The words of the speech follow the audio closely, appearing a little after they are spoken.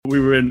we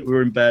were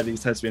in bed. He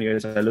said to me, he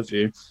goes, "I love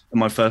you." And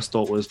my first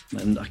thought was,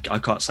 and I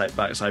can't say it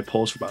back, so I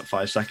paused for about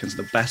 5 seconds.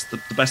 The best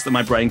that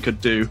my brain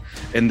could do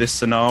in this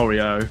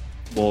scenario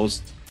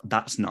was,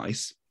 "That's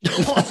nice."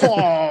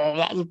 Oh,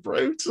 that was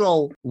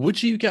brutal.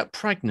 Would you get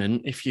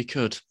pregnant if you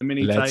could?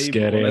 Let's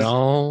get it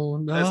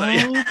on,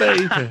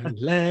 baby.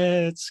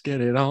 Let's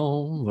get it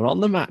on. We're on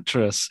the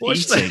mattress.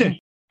 Eating.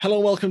 Hello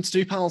and welcome to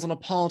Two Pals on a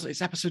Pod.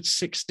 It's episode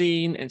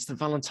 16. It's the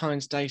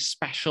Valentine's Day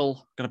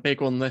special. Got a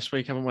big one this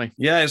week, haven't we?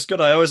 Yeah, it's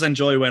good. I always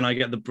enjoy when I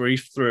get the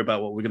brief through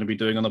about what we're going to be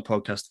doing on the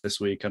podcast this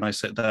week. And I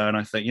sit there and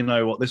I think, you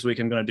know what, this week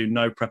I'm going to do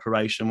no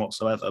preparation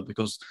whatsoever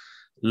because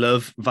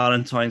love,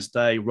 Valentine's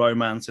Day,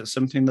 romance, it's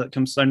something that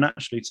comes so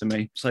naturally to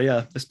me. So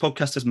yeah, this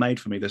podcast is made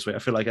for me this week. I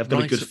feel like I've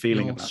got a good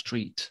feeling about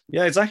street.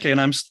 Yeah, exactly.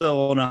 And I'm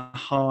still on a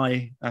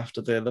high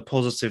after the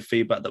positive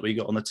feedback that we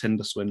got on the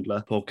Tinder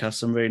Swindler podcast.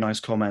 Some really nice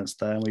comments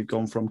there. And we've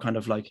gone from kind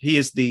of like,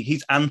 he's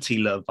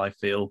anti-love, I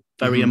feel,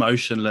 very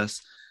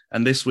emotionless.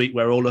 And this week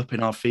we're all up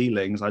in our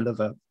feelings. I love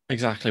it.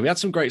 Exactly. We had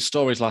some great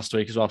stories last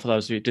week as well. For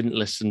those of you who didn't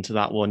listen to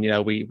that one, you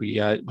know, we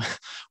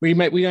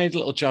made a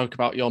little joke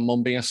about your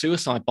mum being a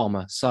suicide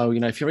bomber. So, you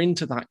know, if you're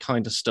into that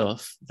kind of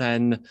stuff,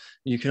 then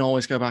you can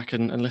always go back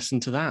and listen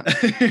to that.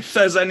 If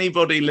there's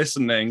anybody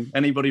listening,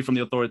 anybody from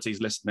the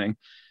authorities listening,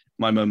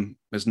 my mum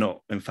is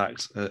not, in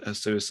fact, a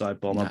suicide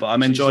bomber, but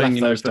I'm enjoying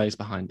those days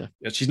behind her.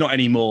 She's not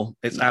anymore.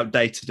 It's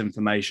outdated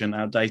information,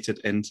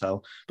 outdated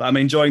intel. But I'm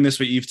enjoying this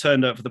week. You've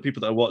turned up, for the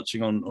people that are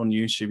watching on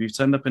YouTube, you've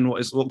turned up in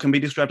what can be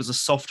described as a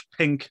soft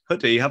pink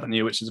hoodie, haven't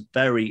you? Which is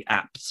very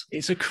apt.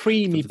 It's a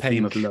creamy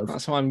pink. Of love.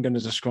 That's how I'm going to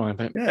describe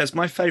it. Yeah, it's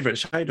my favourite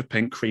shade of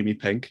pink, creamy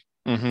pink.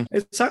 Mm-hmm.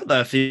 It's out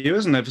there for you,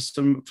 isn't it?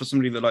 For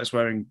somebody that likes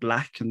wearing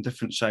black and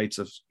different shades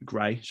of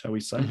grey, shall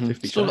we say?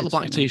 50 Still got the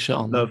black t-shirt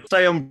on.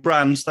 Stay on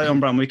brand.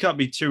 We can't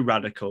be too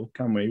radical,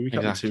 can we? We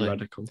can't be too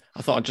radical.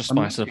 I thought I'd just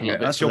spice it up a little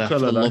bit. That's your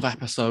colour, love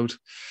episode.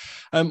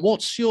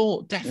 What's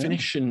your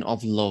definition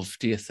of love,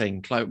 do you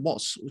think? Like,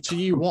 what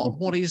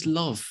is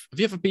love? Have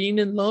you ever been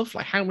in love?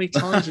 Like, how many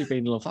times have you been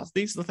in love?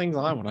 These are the things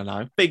I want to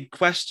know. Big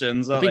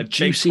questions, aren't they?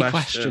 Juicy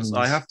questions.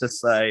 I have to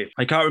say,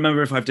 I can't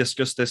remember if I've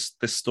discussed this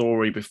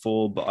story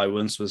before, but I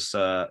once was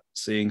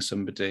seeing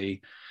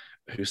somebody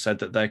who said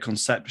that their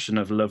conception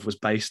of love was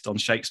based on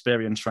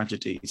Shakespearean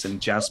tragedies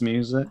and jazz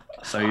music.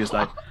 So he was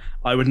like,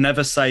 I would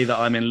never say that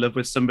I'm in love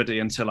with somebody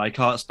until I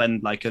can't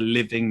spend like a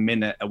living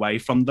minute away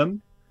from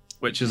them,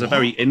 which is a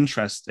very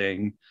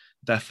interesting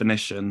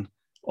definition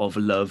of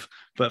love.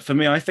 But for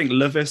me, I think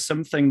love is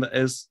something that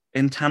is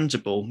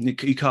intangible.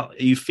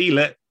 You feel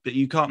it, but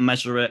you can't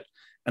measure it.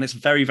 And it's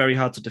very, very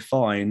hard to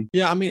define.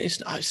 Yeah, I mean,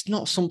 it's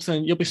not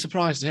something you'll be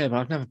surprised to hear, but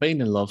I've never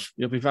been in love.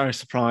 You'll be very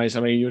surprised.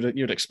 I mean,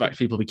 you'd expect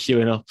people to be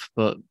queuing up,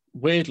 but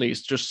weirdly,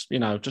 it's just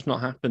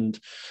not happened.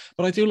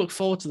 But I do look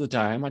forward to the day.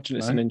 I imagine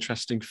it's an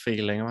interesting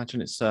feeling. I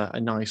imagine it's a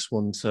nice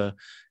one to,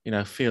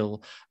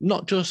 feel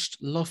not just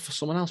love for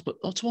someone else, but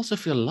to also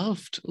feel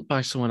loved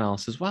by someone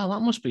else as well. That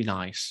must be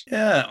nice.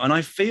 Yeah, and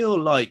I feel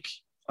like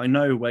I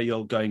know where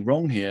you're going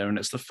wrong here, and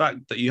it's the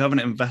fact that you haven't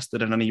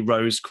invested in any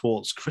rose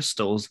quartz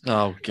crystals.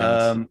 Oh,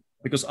 God.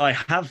 Because I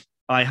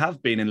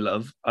have been in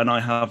love and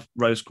I have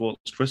rose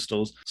quartz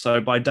crystals.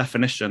 So by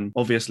definition,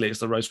 obviously, it's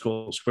the rose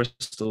quartz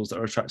crystals that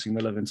are attracting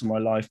the love into my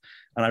life.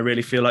 And I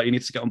really feel like you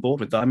need to get on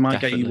board with that. I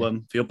might get you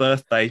one for your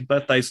birthday.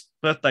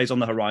 Birthday's on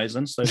the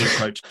horizon, so you're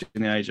approaching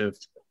the age of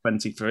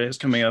 23. It's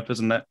coming up,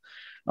 isn't it?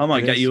 I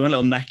might get you a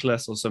little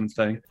necklace or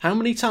something. How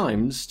many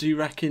times do you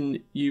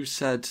reckon you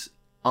said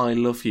I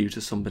love you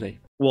to somebody?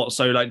 What,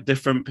 so like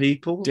different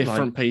people?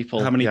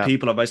 People. How many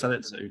people have I said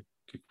it to?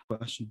 Good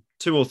question.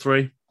 2 or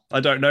 3. I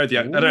don't know the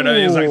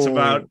exact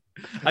amount.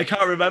 I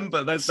can't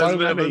remember. There's a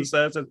bit of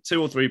uncertainty.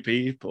 2 or 3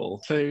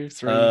 people. 2,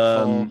 3,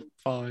 4,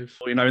 5.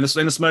 In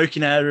the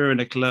smoking area in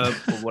a club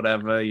or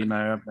whatever,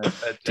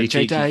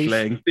 DJ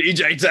Dave.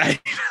 DJ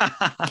Dave.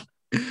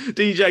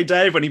 DJ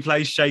Dave, when he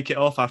plays Shake It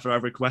Off after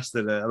I've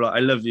requested it, I'm like, I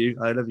love you,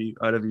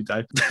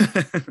 Dave.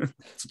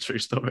 It's a true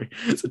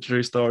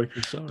story.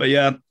 But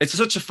yeah, it's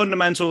such a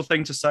fundamental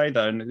thing to say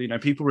though.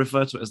 And people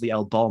refer to it as the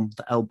L bomb.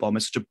 The L bomb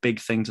is such a big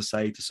thing to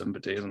say to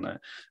somebody, isn't it?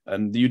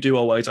 And you do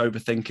always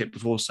overthink it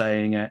before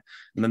saying it.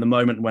 And then the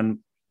moment when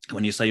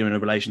you say you're in a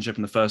relationship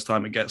and the first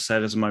time it gets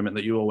said is a moment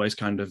that you always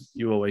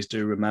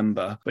do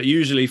remember. But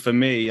usually for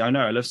me, I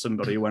know I love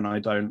somebody when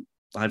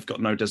I've got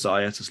no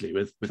desire to sleep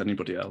with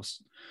anybody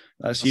else.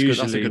 That's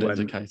usually a good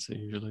indicator.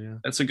 Usually, yeah.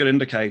 It's a good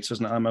indicator,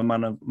 isn't it? I'm a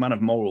man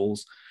of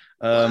morals.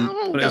 I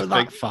won't go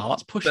that far.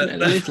 That's pushing it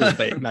a little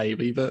bit,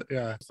 maybe. But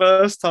yeah.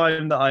 First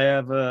time that I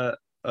ever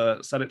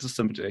said it to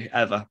somebody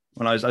ever,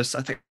 when I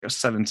think I was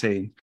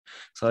 17,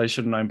 so I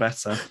should have known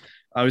better.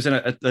 I was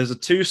in there's a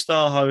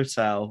 2-star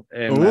hotel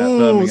in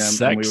Birmingham.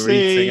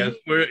 Sexy. And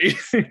we were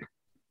eating.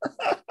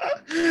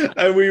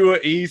 And we were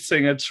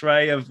eating a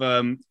tray of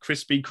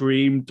Krispy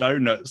Kreme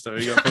donuts that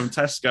we got from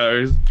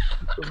Tesco's,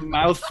 a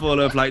mouthful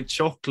of like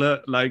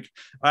chocolate. Like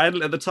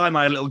at the time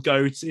I had a little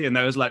goatee, and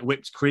there was like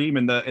whipped cream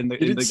in the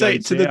You didn't say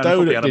it to the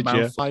donut, did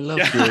you? I love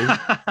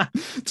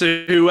you.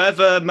 To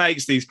whoever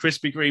makes these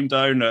Krispy Kreme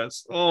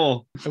donuts.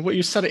 Oh, and what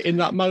you said it in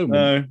that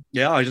moment.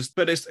 Yeah,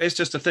 but it's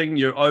just a thing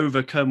you're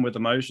overcome with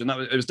emotion.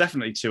 It was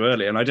definitely too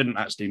early, and I didn't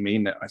actually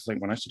mean it. I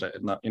think when I said it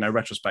in that,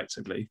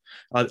 retrospectively,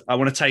 I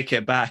want to take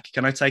it back.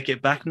 Can I take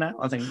it back now?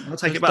 I think I'll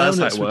take it back. That's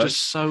how it works.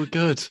 Just so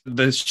good.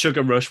 The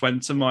sugar rush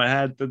went to my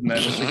head, didn't it?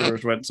 The sugar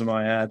rush went to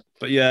my head.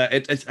 But yeah,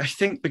 I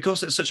think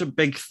because it's such a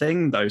big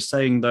thing, though,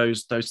 saying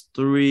those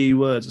 3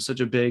 words is such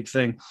a big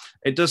thing.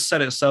 It does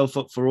set itself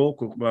up for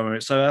awkward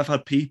moments. So I've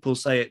had people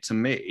say it to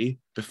me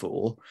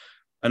before,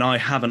 and I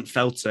haven't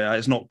felt it.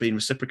 It's not been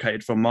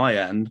reciprocated from my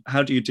end.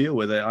 How do you deal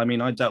with it? I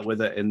mean, I dealt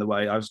with it in the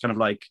way I was kind of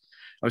like,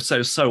 I would say it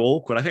was so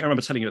awkward. I think I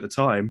remember telling you at the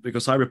time,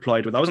 because I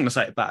replied with, I wasn't going to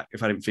say it back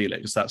if I didn't feel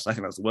it, because I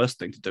think that's the worst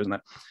thing to do, isn't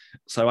it?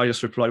 So I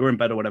just replied, we're in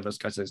bed or whatever, this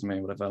guy says to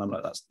me, whatever. And I'm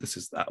like, this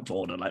is out of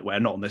order. Like, we're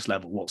not on this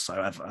level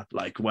whatsoever.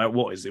 Like,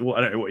 what is it?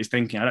 I don't know what he's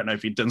thinking. I don't know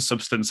if he'd done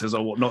substances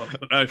or whatnot.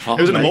 No, it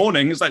was in the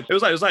morning. It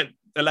was like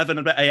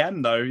 11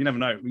 a.m. though. You never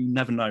know. You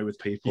never know with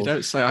people. You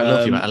don't say I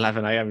love you at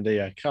 11 a.m. do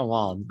you? Come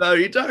on. No,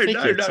 you don't.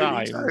 No, you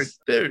don't.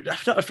 Dude, I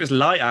don't know if it's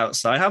light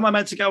outside. How am I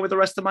meant to go with the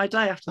rest of my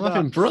day after that?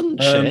 Having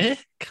brunch here?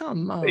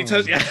 Come on. He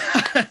tells you.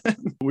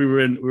 We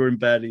were in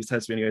bed. He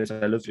says to me,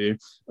 "I love you."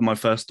 And my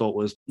first thought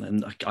was,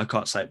 and I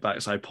can't say it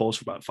back, so I paused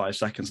for about 5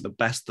 seconds. The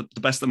best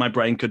that my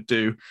brain could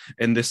do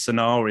in this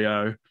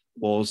scenario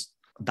was,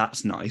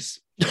 "That's nice."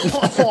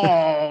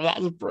 Oh,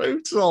 that's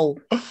brutal.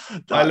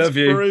 I love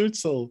you.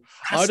 Brutal.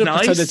 I'd have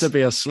pretended to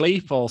be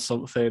asleep or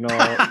something, or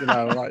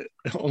like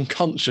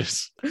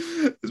unconscious.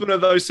 It's one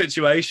of those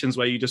situations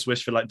where you just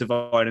wish for like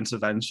divine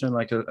intervention,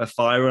 like a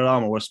fire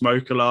alarm or a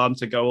smoke alarm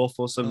to go off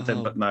or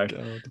something. But no,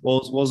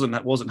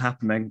 wasn't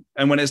happening.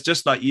 And when it's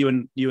just like you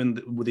and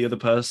the other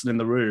person in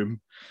the room,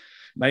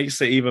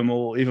 makes it even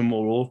more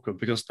awkward,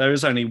 because there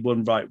is only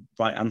one right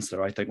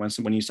answer. I think when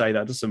you say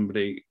that to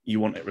somebody,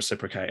 you want it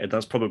reciprocated.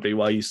 That's probably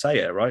why you say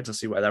it, right? To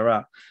see where they're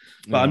at.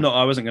 But Yeah.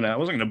 I wasn't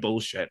gonna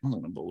bullshit.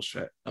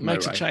 That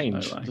makes a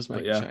change. It does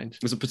make a change.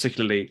 It was a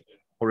particularly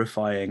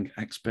horrifying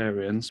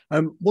experience.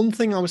 One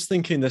thing I was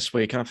thinking this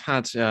week, I've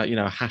had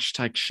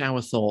hashtag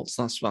shower thoughts.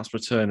 That's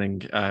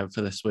returning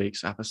for this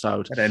week's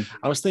episode.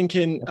 I was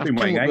thinking, I've come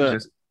up with a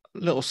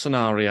little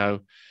scenario.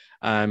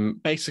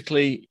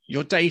 Basically,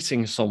 you're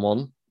dating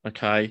someone,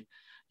 okay?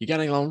 You're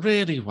getting along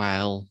really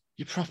well.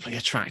 You're properly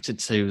attracted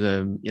to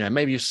them.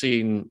 Maybe you've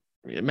seen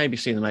them, maybe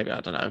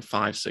I don't know,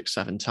 5, 6,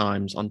 7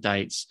 times on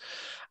dates,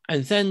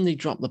 and then they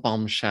drop the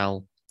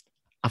bombshell.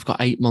 I've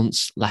got 8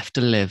 months left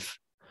to live.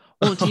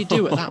 What do you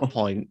do at that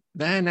point?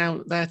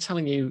 They're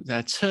telling you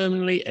they're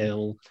terminally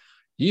ill.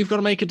 You've got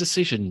to make a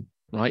decision,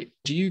 right?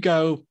 Do you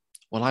go,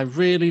 well, I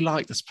really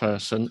like this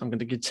person, I'm going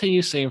to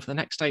continue seeing them for the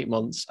next 8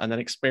 months and then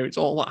experience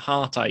all that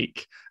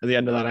heartache at the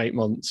end of that 8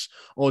 months?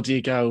 Or do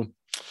you go,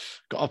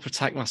 got to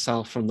protect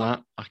myself from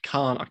that. I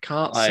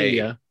can't see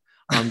you.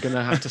 I'm going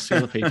to have to see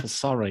other people.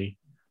 Sorry.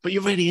 But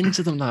you're really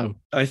into them now.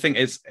 I think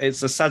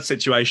it's a sad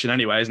situation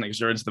anyway, isn't it?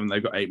 Because you're into them,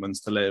 they've got 8 months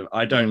to live.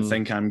 I don't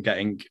think I'm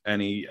getting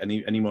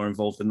any more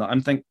involved in that.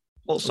 I'm thinking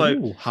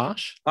also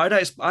harsh. I'd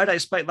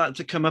expect that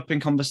to come up in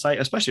conversation,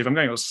 especially if I'm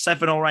going on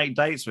 7 or 8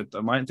 dates with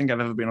them. I don't think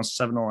I've ever been on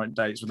 7 or 8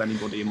 dates with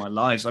anybody in my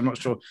life. So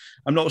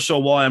I'm not sure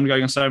why I'm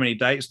going on so many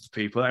dates with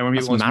people.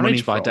 That's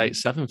marriage by date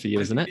 7 for you,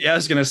 isn't it? Yeah, I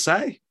was going to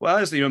say. Well,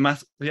 as your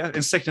math,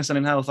 in sickness and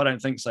in health, I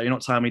don't think so. You're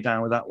not tying me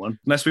down with that one,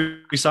 unless we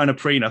sign a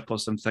prenup or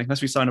something.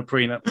 Unless we sign a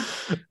prenup.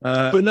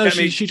 But no,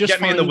 she just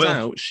finds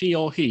out. She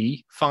or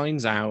he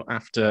finds out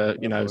after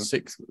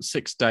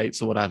 6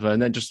 dates or whatever,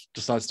 and then just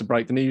decides to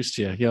break the news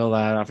to you. You're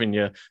there having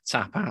your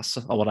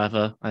tapas or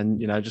whatever, and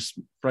just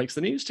breaks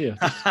the news to you.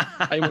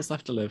 8 months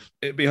left to live.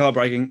 It'd be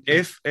heartbreaking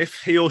if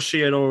he or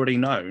she had already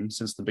known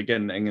since the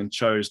beginning and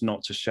chose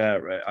not to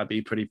share it. I'd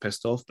be pretty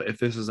pissed off. But if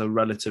this is a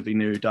relatively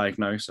new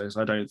diagnosis,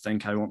 I don't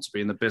think I want to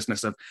be in the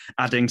business of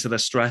adding to the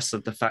stress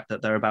of the fact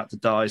that they're about to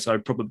die. So I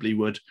probably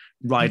would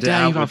ride it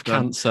out with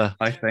them, cancer.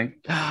 I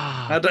think.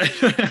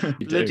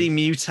 Bloody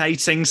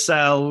mutating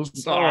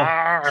cells.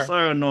 Oh,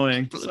 so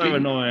annoying. So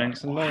annoying.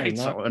 It's annoying.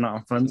 When that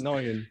happens.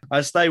 Annoying.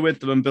 I stay with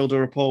them and build a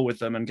rapport with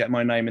them and get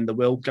my name in the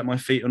will, get my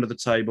feet under the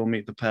table,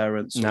 meet the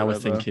parents. Now we're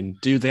thinking,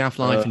 do they have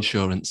life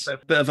insurance? A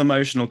bit of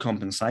emotional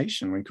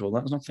compensation, we call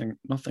that. There's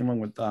nothing wrong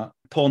with that.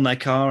 Pawn their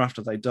car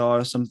after they die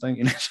or something.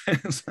 You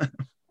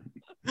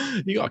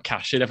got to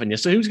cash it, haven't you?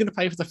 So who's going to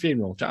pay for the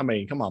funeral? Do you know what I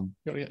mean? Come on.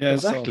 Yeah,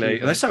 exactly.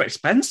 They're so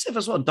expensive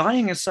as well.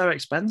 Dying is so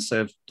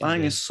expensive.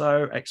 Is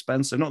so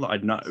expensive. Not that I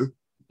know.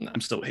 No.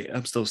 I'm still here.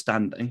 I'm still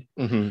standing.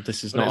 Mm-hmm.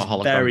 This is not a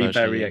hologram. Very,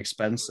 very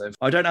expensive.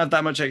 I don't have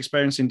that much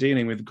experience in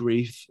dealing with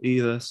grief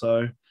either,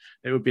 so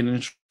it would be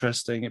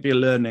it'd be a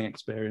learning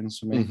experience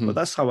for me. Mm-hmm. But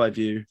that's how I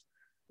view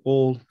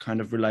all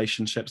kind of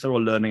relationships. They're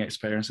all learning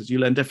experiences. You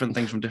learn different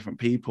things from different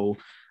people.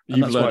 And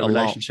You've that's why learned a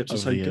lot relationships are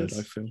over so the good, years.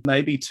 I feel.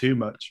 Maybe too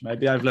much.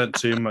 Maybe I've learned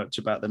too much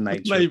about the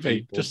nature of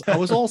Maybe. people. Just I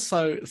was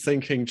also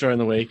thinking during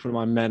the week, one of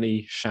my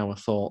many shower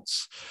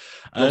thoughts.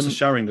 Lots of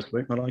showering this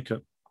week. I like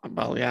it.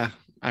 Well, yeah,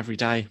 every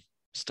day.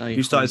 Stay.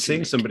 You started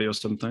seeing somebody or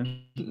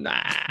something?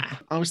 Nah.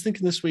 I was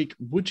thinking this week,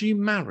 would you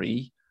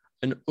marry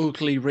an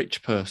ugly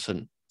rich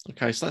person?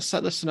 Okay, so let's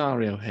set the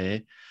scenario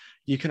here.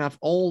 You can have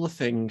all the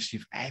things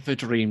you've ever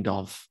dreamed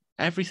of.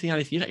 Everything,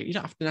 anything. You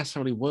don't have to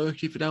necessarily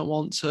work if you don't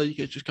want to. You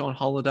could just go on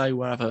holiday,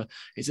 wherever.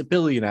 He's a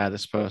billionaire,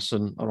 this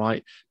person, all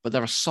right? But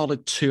they're a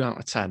solid 2 out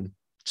of 10.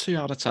 2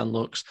 out of 10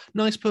 looks.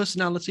 Nice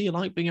personality. You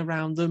like being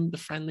around them, the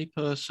friendly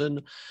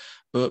person,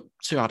 but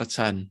 2 out of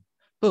 10.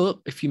 But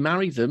if you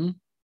marry them,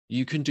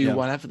 you can do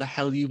whatever the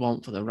hell you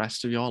want for the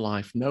rest of your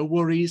life. No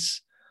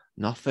worries,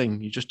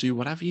 nothing. You just do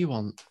whatever you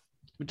want.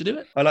 Would you do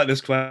it? I like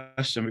this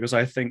question because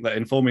I think that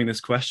in forming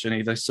this question,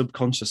 either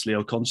subconsciously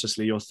or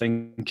consciously, you're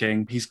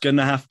thinking he's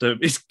gonna have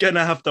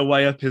to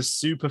weigh up his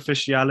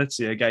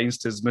superficiality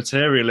against his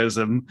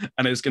materialism,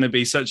 and it's going to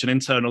be such an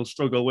internal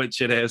struggle,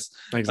 which it is.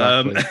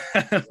 Exactly.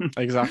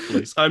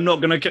 Exactly. So I'm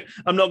not gonna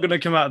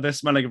come out of this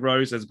smelling of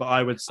roses, but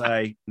I would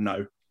say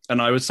no,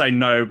 and I would say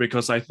no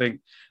because I think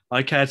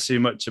I care too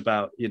much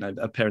about,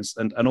 appearance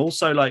and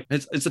also like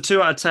it's a 2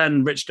 out of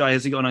 10 rich guy.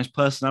 Has he got a nice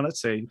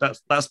personality?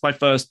 That's my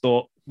first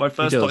thought. My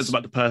first thought is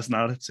about the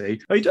personality.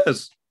 Oh, he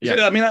does.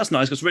 Yeah, I mean, that's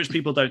nice because rich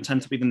people don't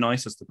tend to be the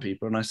nicest of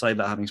people. And I say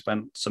that having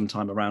spent some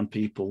time around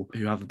people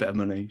who have a bit of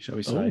money, shall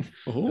we say.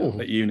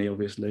 At uni,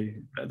 obviously,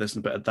 there's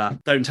a bit of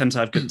that. Don't tend to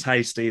have good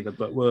taste either,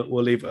 but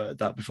we'll leave it at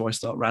that before I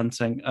start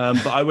ranting.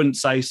 But I wouldn't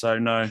say so,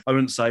 no. I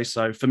wouldn't say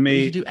so. For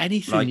me... You can do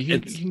anything. Like, you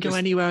can go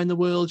anywhere in the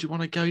world you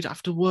want to go. You don't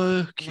have to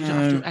work. You don't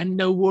have to... And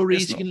no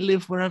worries. You can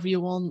live wherever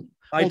you want.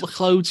 All the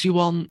clothes you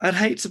want. I'd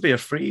hate to be a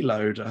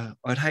freeloader.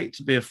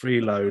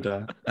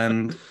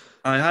 And...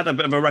 I had a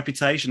bit of a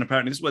reputation,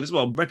 apparently. This is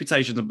what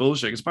reputations are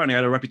bullshit. Because apparently I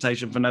had a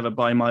reputation for never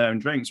buying my own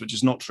drinks, which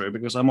is not true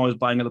because I'm always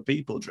buying other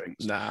people's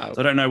drinks. No. So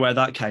I don't know where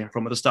that came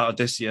from at the start of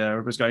this year.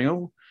 I was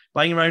going,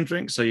 buying your own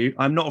drinks?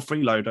 I'm not a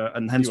freeloader.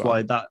 And hence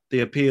why the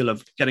appeal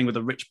of getting with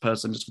a rich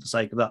person just for the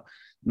sake of that,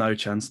 no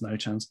chance.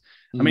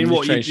 I mean,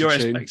 you're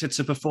expected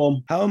to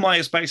perform. How am I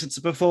expected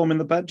to perform in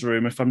the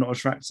bedroom if I'm not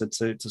attracted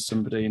to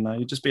somebody?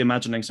 You'd just be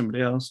imagining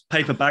somebody else.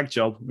 Paper bag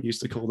job, we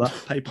used to call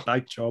that. Paper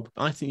bag job.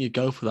 I think you'd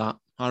go for that.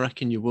 I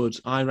reckon you would.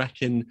 I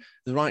reckon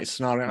the right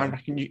scenario, I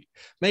reckon you,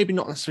 maybe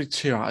not necessarily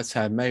 2 out of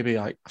 10, maybe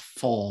like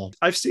 4.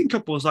 I've seen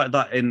couples like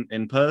that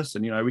in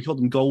person. We call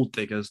them gold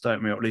diggers,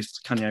 don't we? Or at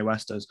least Kanye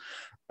West does.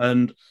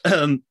 And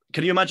can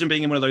you imagine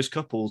being in one of those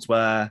couples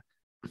where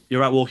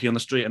you're out walking on the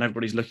street and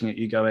everybody's looking at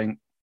you going,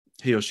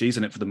 he or she's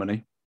in it for the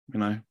money,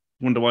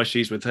 wonder why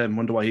she's with him,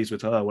 wonder why he's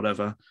with her,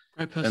 whatever.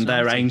 And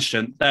they're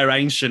ancient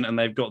and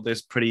they've got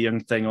this pretty young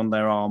thing on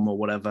their arm or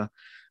whatever.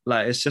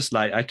 Like, it's just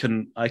like, I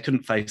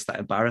couldn't face that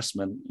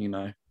embarrassment,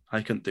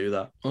 I couldn't do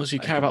that. Well, so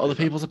you care about other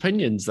people's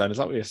opinions then, is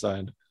that what you're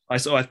saying?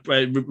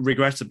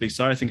 Regrettably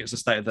so. I think it's the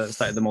state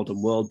of the modern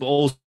world, but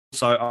also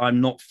I'm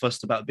not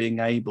fussed about being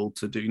able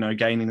to do,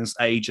 gaining this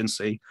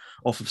agency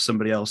off of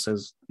somebody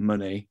else's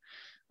money.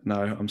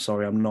 No, I'm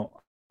sorry, I'm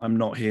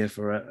not here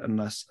for it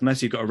unless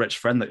you've got a rich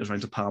friend that you're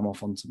trying to palm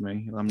off onto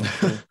me. I'm not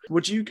sure.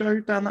 Would you go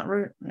down that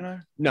route?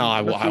 No,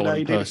 I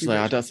wouldn't personally.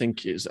 I don't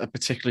think it's a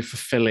particularly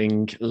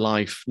fulfilling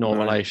life nor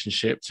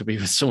relationship to be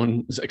with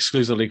someone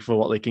exclusively for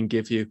what they can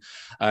give you.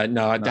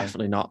 No,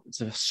 definitely not. It's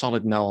a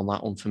solid no on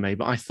that one for me.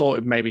 But I thought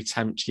it maybe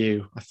tempt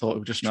you. I thought it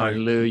would just try to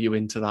lure you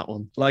into that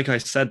one. Like I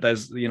said,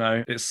 there's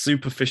it's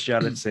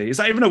superficiality. Is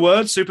that even a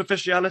word?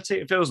 Superficiality?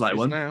 It feels like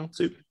one now.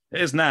 It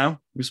is now.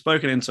 We've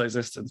spoken into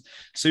existence.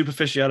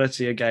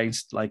 Superficiality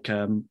against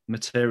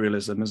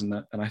materialism, isn't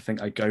it? And I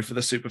think I go for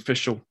the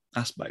superficial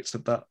aspects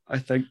of that, I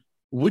think.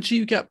 Would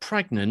you get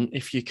pregnant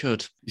if you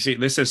could? You see,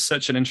 this is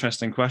such an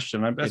interesting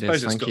question. I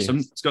suppose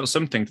it's got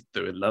something to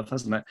do with love,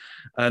 hasn't it?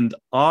 And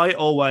I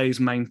always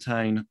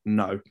maintain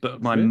no.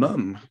 But my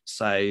mum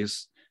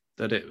says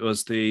that it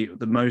was the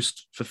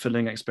most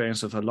fulfilling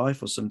experience of her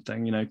life or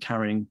something,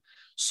 carrying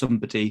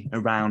somebody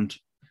around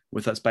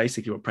with. That's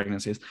basically what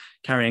pregnancy is.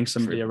 Carrying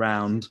somebody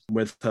around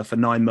with her for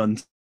 9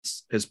 months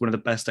is one of the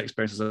best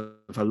experiences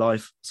of her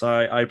life. So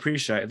I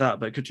appreciate that.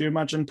 But could you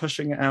imagine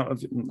pushing it out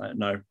of...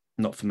 No,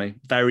 not for me.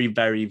 Very,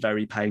 very,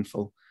 very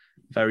painful.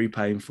 Very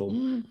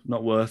painful.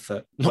 Not worth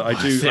it. I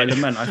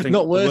lament. I think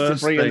not worth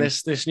it bringing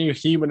this new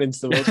human into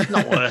the world. It's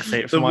not worth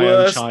it for my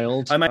own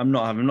child. I'm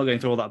not going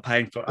through all that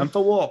pain and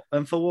for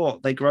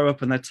what? They grow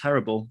up and they're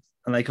terrible.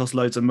 And they cost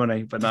loads of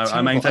money. But no,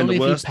 I maintain the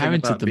worst thing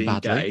about being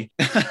gay,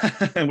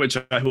 which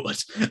I would.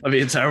 I'd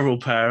be a terrible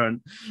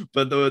parent.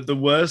 But the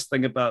worst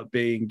thing about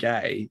being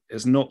gay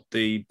is not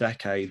the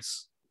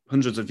decades,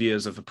 hundreds of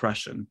years of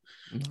oppression,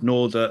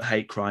 nor the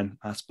hate crime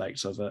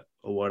aspects of it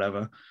or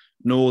whatever,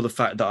 nor the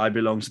fact that I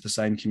belong to the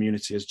same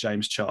community as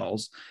James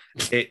Charles.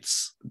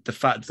 It's the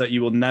fact that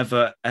you will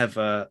never,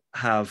 ever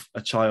have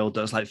a child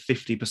that's like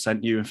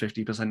 50% you and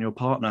 50% your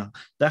partner.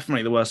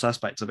 Definitely the worst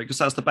aspect of it, because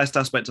that's the best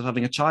aspect of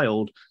having a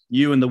child.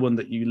 You and the one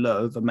that you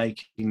love are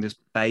making this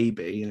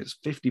baby, and it's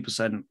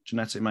 50%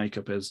 genetic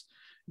makeup is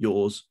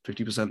yours,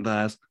 50%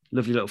 theirs.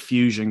 Lovely little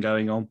fusion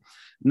going on.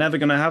 Never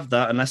going to have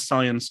that unless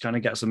science kind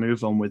of gets a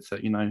move on with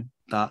it,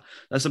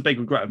 that's a big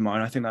regret of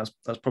mine. I think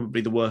that's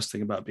probably the worst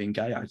thing about being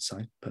gay, I'd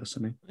say,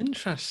 personally.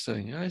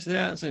 Interesting. Yeah,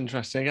 that's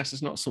interesting. I guess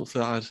it's not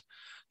something that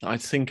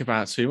I'd think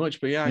about too much,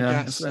 but I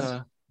guess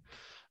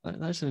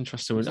that's an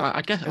interesting one.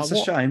 I guess it's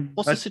a shame.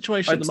 What's the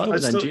situation at the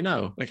moment then? Do you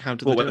know? Like, how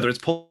do they do whether it?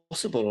 it's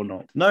possible or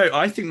not? No,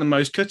 I think the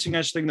most cutting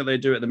edge thing that they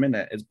do at the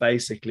minute is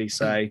basically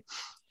say,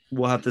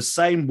 we'll have the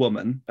same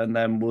woman, and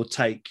then we'll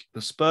take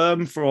the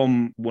sperm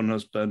from one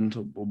husband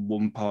or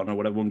one partner,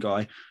 whatever, one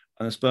guy,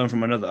 and the sperm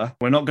from another.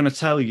 We're not going to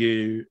tell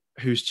you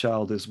whose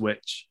child is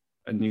which,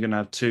 and you're going to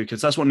have two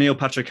kids. That's what Neil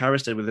Patrick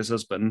Harris did with his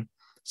husband.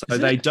 So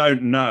they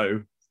don't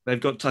know. I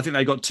think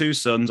they got two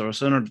sons, or a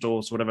son or a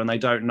daughter, or whatever, and they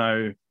don't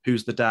know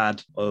who's the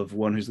dad of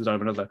one, who's the dad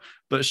of another.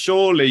 But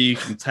surely you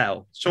can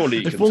tell.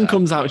 If one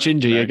comes out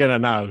ginger, you're gonna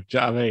know. Do you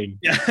know what I mean?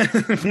 Yeah.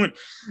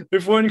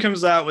 If one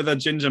comes out with a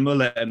ginger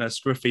mullet and a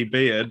scruffy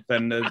beard,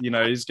 then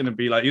he's gonna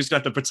be like, you're just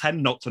gonna have to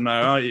pretend not to know,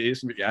 aren't you?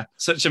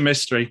 Such a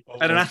mystery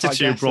and an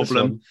attitude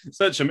problem.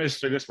 Such a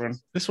mystery. This one.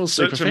 This one's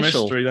such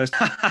superficial. A mystery.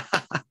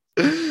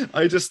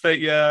 I just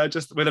think,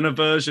 just with an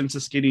aversion to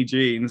skinny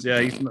jeans,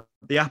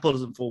 the apple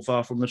doesn't fall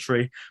far from the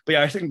tree. But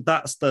I think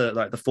that's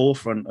the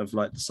forefront of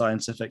like the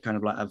scientific kind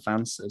of like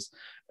advances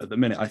at the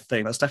minute. I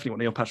think that's definitely what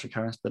Neil Patrick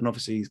Harris did. And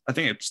obviously, I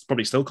think it's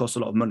probably still costs a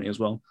lot of money as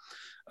well.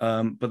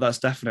 But that's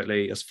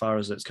definitely as far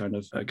as it's kind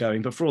of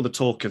going. But for all the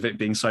talk of it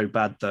being so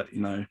bad that,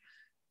 we're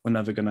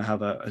never going to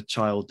have a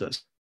child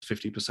that's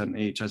 50%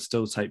 each, I'd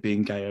still take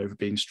being gay over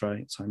being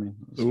straight. So, I mean,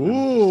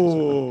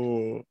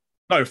 ooh.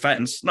 No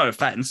offense.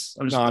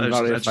 I'm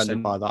very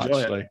offended by that,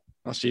 actually.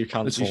 That's you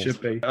cancelled. As you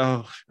should be.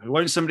 Oh,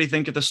 won't somebody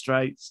think of the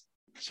straights?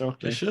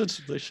 They should.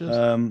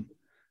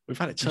 We've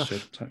had it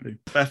tough. Totally.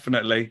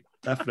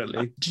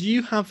 Definitely. Do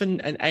you have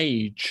an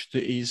age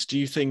that is, do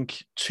you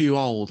think, too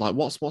old? Like,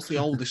 what's the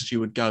oldest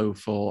you would go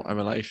for a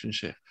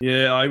relationship?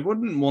 Yeah, I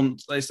wouldn't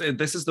want. They say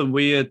this is the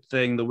weird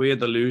thing, the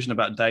weird illusion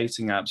about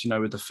dating apps.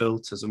 With the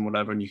filters and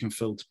whatever, and you can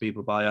filter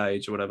people by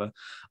age or whatever.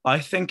 I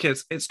think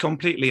it's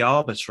completely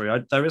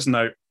arbitrary. There is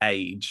no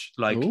age.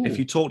 Like, if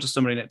you talk to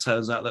somebody and it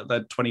turns out that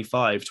they're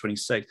 25,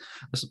 26,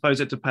 I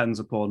suppose it depends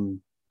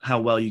upon how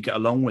well you get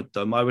along with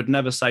them. I would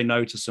never say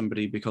no to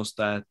somebody because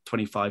they're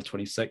 25,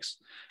 26.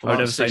 I would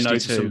never say no to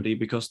somebody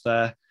because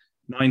they're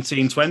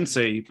 19,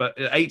 20, but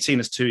 18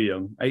 is too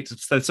young.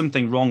 There's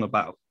something wrong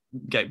about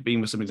being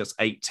with somebody that's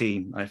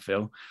 18, I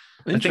feel.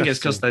 I think it's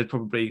because they're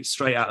probably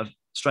straight out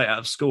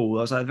of school.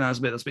 I think that's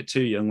a bit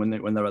too young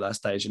when they're at that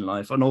stage in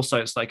life. And also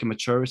it's like a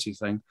maturity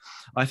thing.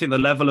 I think the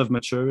level of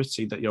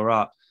maturity that you're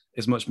at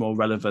is much more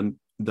relevant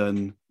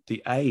than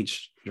the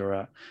age you're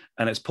at.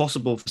 And it's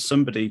possible for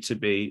somebody to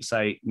be,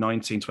 say,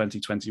 19, 20,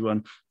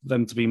 21,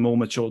 them to be more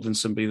mature than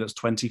somebody that's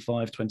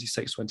 25,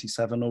 26,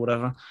 27 or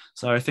whatever.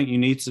 So I think you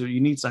need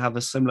to have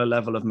a similar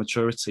level of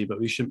maturity, but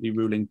we shouldn't be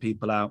ruling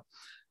people out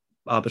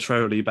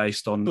arbitrarily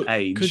based on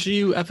age. Could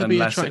you ever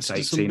be attracted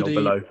to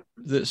somebody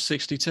that's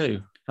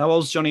 62? How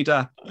old's Johnny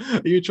Depp?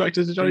 Are you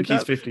attracted to Johnny Depp?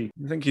 He's 50.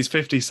 I think he's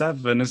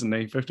 57, isn't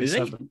he?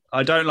 57. Is he?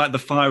 I don't like the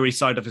fiery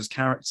side of his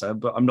character,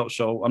 but I'm not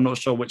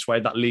sure which way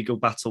that legal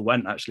battle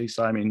went, actually.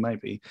 So, I mean,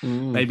 maybe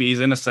he's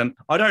innocent.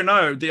 I don't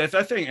know. I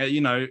think,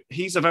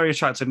 he's a very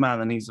attractive man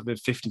and he's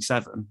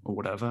 57 or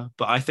whatever.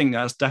 But I think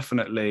that's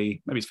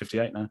definitely, maybe he's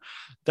 58 now,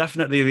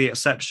 definitely the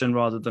exception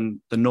rather than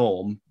the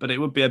norm. But it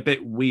would be a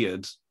bit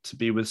weird to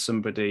be with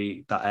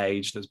somebody that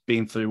age that's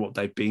been through what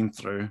they've been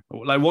through.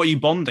 Like, what are you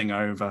bonding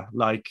over?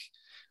 Like,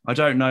 I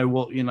don't know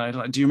what,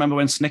 like, do you remember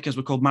when Snickers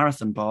were called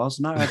marathon bars?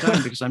 No, I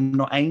don't, because I'm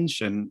not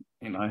ancient,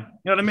 you know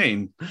what I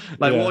mean?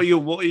 Like, what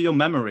are your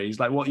memories?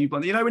 Like, when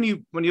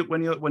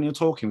you're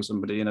talking with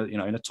somebody in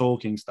a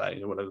talking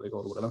stage or whatever they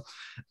call it, or whatever,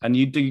 and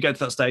you get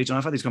to that stage, and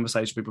I've had these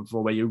conversations with people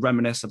before where you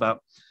reminisce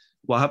about,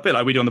 well, a bit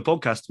like we do on the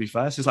podcast, to be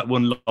fair. It's like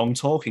one long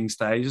talking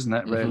stage, isn't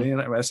it, really? Mm-hmm.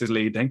 The rest is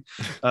leading.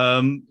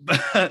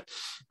 But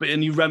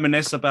you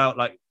reminisce about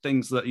like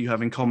things that you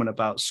have in common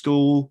about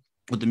school,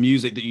 with the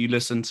music that you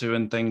listen to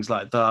and things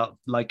like that.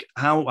 Like,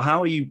 how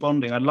are you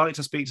bonding? I'd like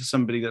to speak to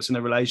somebody that's in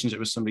a relationship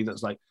with somebody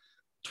that's like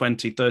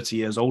 20, 30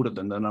 years older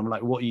than them. I'm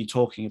like, what are you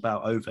talking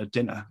about over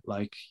dinner?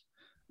 Like,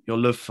 your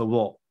love for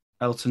what?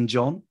 Elton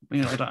John?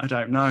 I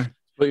don't know.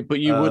 But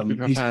you would be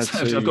prepared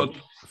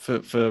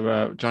to,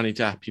 for Johnny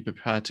Depp, you'd be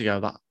prepared to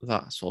go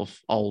that sort of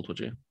old, would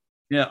you?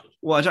 Yeah.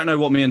 Well, I don't know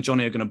what me and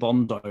Johnny are going to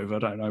bond over. I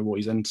don't know what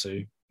he's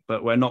into.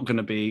 But we're not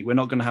going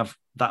to have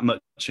that much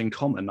in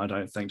common, I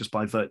don't think, just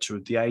by virtue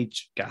of the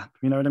age gap.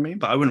 You know what I mean?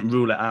 But I wouldn't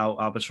rule it out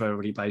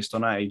arbitrarily based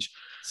on age.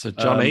 So,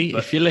 Johnny,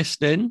 if you're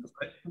listening,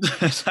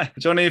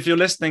 Johnny, if you're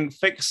listening,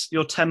 fix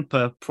your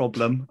temper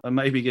problem and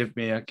maybe give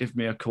me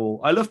a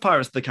call. I love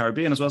Pirates of the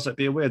Caribbean as well, so it'd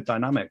be a weird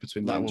dynamic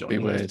between them. That would be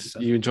weird.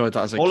 You enjoyed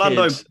that as a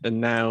kid,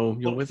 and now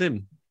you're with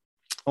him.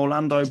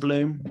 Orlando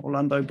Bloom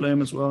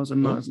as well.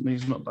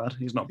 He's not bad.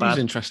 He's an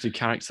interesting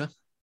character.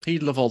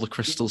 He'd love all the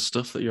crystal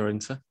stuff that you're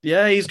into.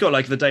 Yeah, he's got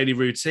like the daily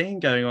routine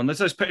going on. There's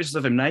those pictures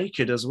of him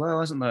naked as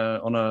well, isn't there?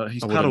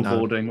 He's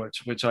paddleboarding,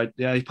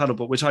 he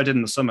paddleboard, which I did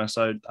in the summer.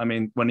 So I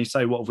mean, when you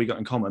say what have we got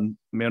in common,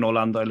 me and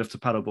Orlando live to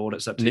paddleboard,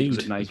 except he was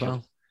it naked.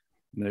 Well.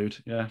 Nude,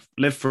 yeah.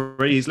 Live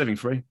free. He's living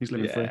free. He's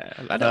living free.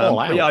 I don't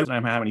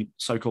know how many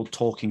so-called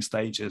talking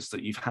stages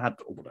that you've had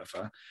or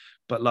whatever,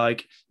 but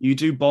like you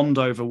do bond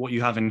over what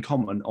you have in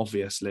common,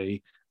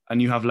 obviously, and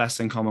you have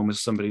less in common with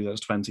somebody that's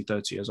 20,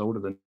 30 years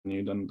older than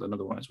you than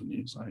otherwise wouldn't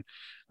you? So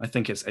I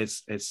think it's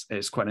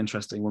quite an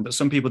interesting one. But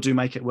some people do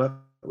make it work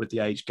with the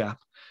age gap.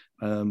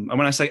 And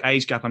when I say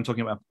age gap, I'm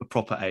talking about a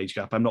proper age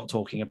gap. I'm not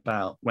talking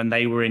about when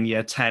they were in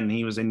year 10,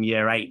 he was in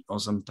year 8 or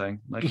something.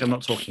 Like, I'm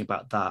not talking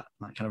about that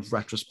kind of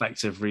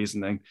retrospective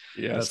reasoning.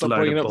 Yeah, stop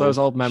bringing up those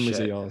old memories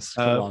of yours.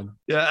 Come on.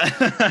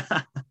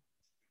 Yeah.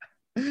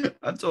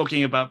 I'm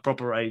talking about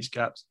proper age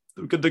gaps.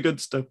 The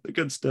good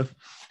stuff.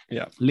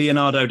 Yeah.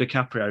 Leonardo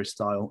DiCaprio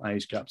style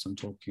age gaps I'm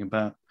talking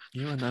about.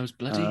 You and those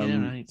bloody year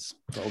 8s.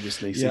 But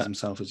obviously he sees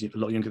himself as a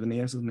lot younger than he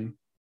is, doesn't he?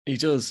 He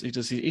does.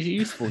 He's a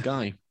youthful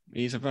guy.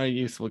 He's a very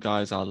youthful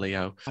guy, as our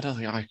Leo. I don't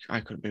think I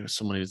couldn't be with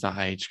someone who's that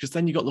age, because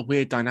then you got the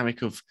weird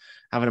dynamic of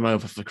having them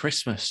over for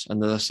Christmas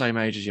and they're the same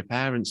age as your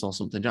parents or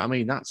something. Do you know what I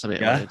mean? That's a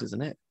bit weird,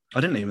 isn't it?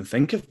 I didn't even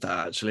think of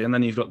that, actually. And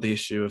then you've got the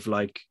issue of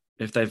like,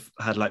 if they've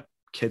had like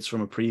kids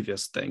from a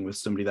previous thing with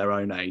somebody their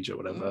own age or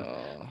whatever,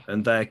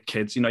 and their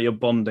kids, you're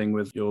bonding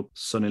with your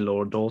son-in-law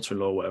or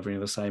daughter-in-law or whatever, you're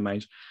the same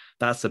age.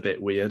 That's a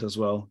bit weird as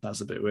well.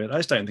 That's a bit weird. I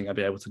just don't think I'd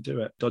be able to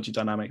do it. Dodgy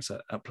dynamics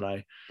at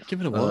play. Give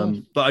it a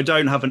whirl. But I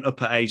don't have an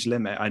upper age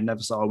limit. I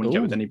never said I wouldn't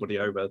get with anybody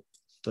over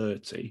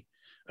 30.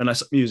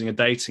 Unless I'm using a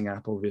dating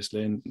app,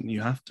 obviously, and you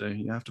have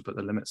to put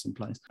the limits in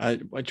place. Do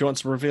you want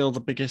to reveal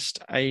the biggest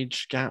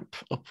age gap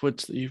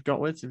upwards that you've got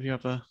with? Have you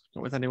ever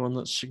got with anyone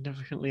that's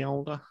significantly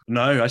older?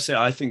 No,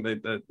 I think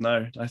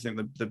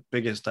the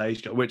biggest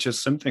age gap, which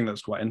is something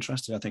that's quite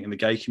interesting, I think, in the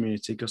gay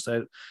community, because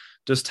there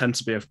does tend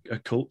to be a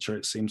culture,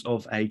 it seems,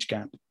 of age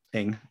gap.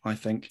 I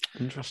think.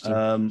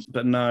 Interesting.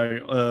 But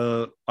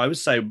no, I would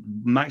say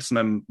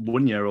maximum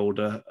 1 year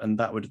older, and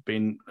that would have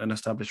been an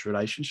established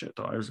relationship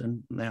that I was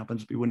in, and they happen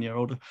to be 1 year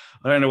older.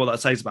 I don't know what that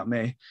says about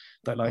me.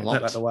 Don't like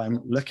the way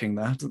I'm looking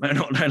there.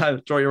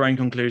 Don't draw your own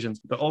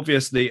conclusions. But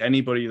obviously,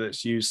 anybody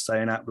that's used,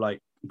 say, an app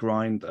like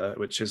Grindr,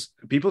 which is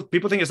people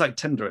think it's like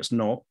Tinder. It's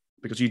not,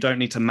 because you don't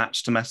need to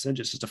match to message.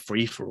 It's just a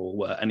free for all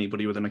where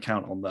anybody with an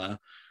account on there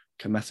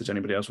can message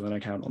anybody else with an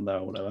account on there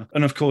or whatever.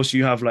 And of course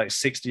you have like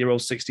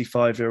 60-year-olds,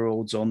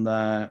 65-year-olds on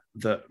there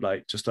that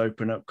like just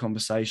open up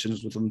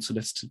conversations with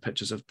unsolicited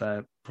pictures of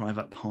their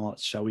private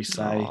parts, shall we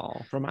say.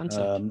 Oh,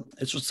 romantic.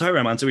 It's just so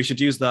romantic. We should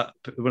use that,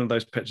 one of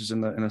those pictures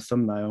in a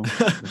thumbnail.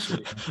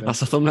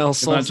 That's a thumbnail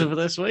sorted for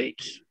this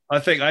week. I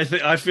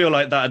feel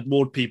like that'd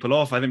ward people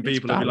off. I think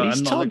people would be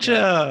like,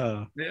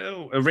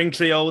 a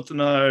wrinkly old,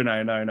 no.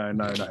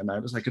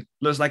 Looks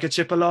like a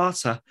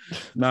chipolata.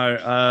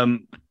 No.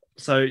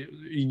 So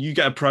you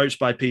get approached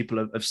by people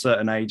of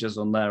certain ages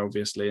on there,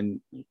 obviously,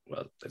 and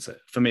well,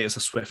 for me, it's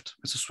a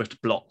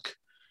swift block.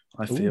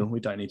 I feel we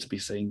don't need to be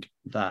seeing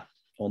that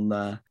on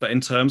there. But in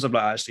terms of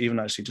like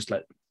actually just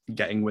like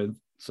getting with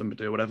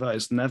somebody or whatever,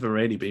 it's never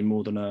really been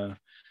more than a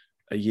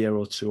year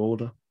or two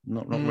older.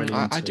 Not really.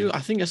 I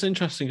think it's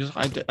interesting because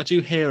I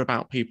do hear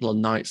about people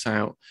on nights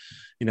out.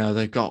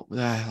 They're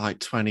like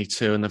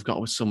 22 and they've got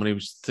with someone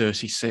who's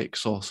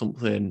 36 or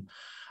something.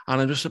 And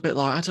I'm just a bit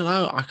like, I don't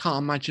know, I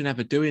can't imagine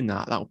ever doing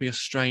that. That would be a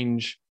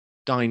strange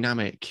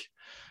dynamic.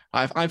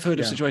 I've heard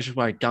of situations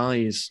where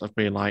guys have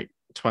been like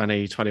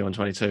 20, 21,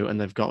 22, and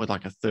they've got with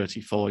like a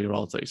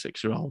 34-year-old,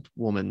 36-year-old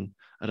woman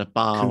at a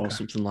bar or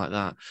something like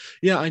that.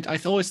 Yeah, I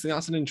always think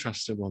that's an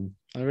interesting one.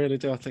 I really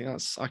do. I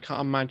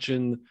can't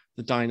imagine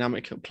the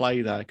dynamic at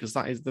play there, because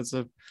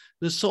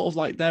there's sort of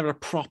like they're a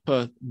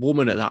proper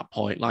woman at that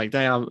point. Like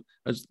they are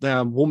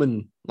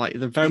woman, like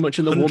they're very much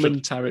in the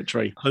woman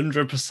territory.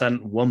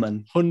 100%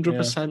 woman.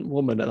 100%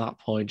 woman at that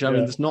point. Do you know what I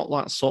mean? There's not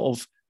that sort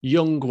of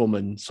young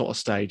woman sort of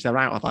stage. They're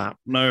out of that.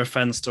 No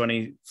offense to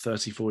any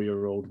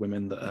 34-year-old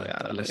women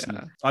that are listening.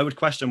 Yeah. I would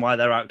question why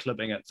they're out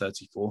clubbing at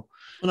 34.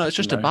 Well, no, it's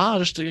just a bar,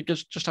 just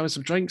having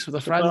some drinks with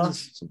their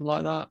friends, something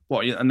like that.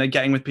 What? And they're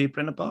getting with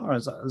people in a bar?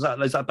 Is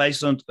that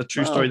based on a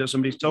true story that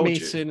somebody's told you?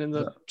 Meeting in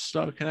the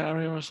Stoke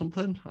area or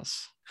something.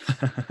 That's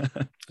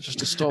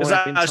just a story. Has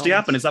that actually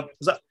happened? Is that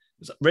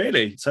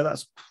really? So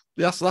that's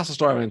a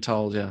story I've been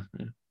told. Yeah.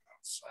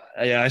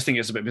 Yeah, I think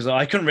it's a bit bizarre.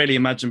 I couldn't really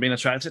imagine being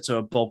attracted to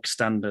a bog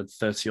standard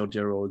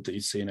 30-odd-year-old that you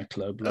see in a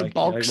club. Like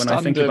when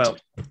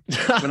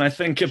I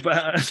think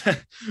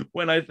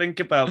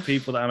about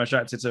people that I'm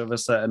attracted to of a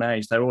certain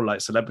age, they're all like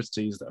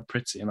celebrities that are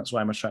pretty, and that's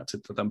why I'm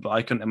attracted to them. But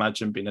I couldn't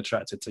imagine being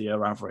attracted to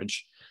your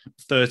average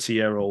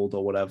 30-year-old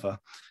or whatever.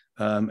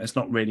 It's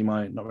not really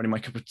my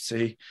cup of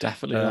tea.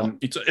 Definitely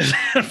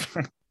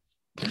not.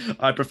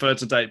 I prefer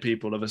to date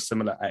people of a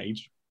similar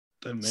age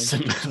than me.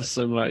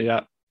 Similar,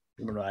 yeah.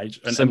 similar age,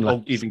 and Similar.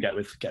 or even get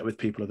with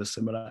people of a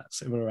similar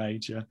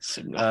age. Yeah.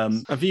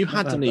 Have you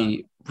had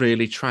any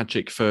really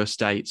tragic first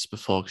dates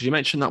before? Because you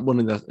mentioned that one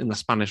in the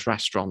Spanish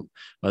restaurant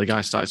where the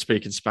guy started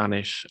speaking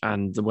Spanish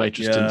and the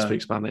waitress didn't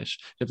speak Spanish.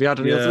 Have you had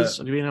any others?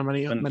 Have you been on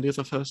many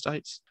other first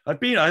dates? I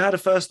had a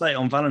first date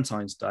on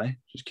Valentine's Day,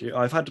 which is cute.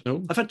 I've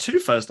had two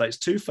first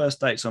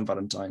dates on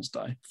Valentine's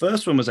Day.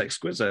 First one was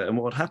exquisite, and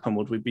what would happen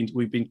would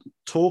we've been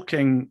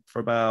talking for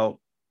about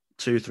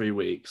 2-3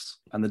 weeks,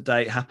 and the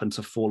date happened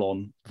to fall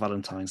on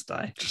Valentine's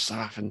Day. Just so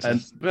happens.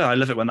 And I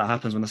love it when that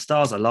happens, when the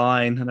stars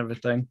align and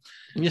everything.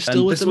 And you're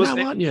still with them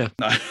now, aren't you?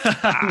 No.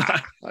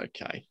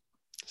 Okay.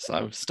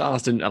 So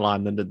stars didn't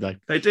align then, did they?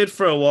 They did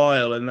for a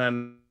while, and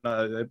then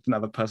they didn't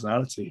have a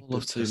personality. All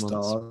of 2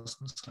 months.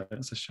 So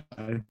it's a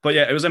shame. But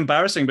yeah, it was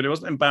embarrassing, but it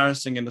wasn't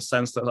embarrassing in the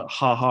sense that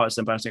it's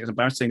embarrassing. It's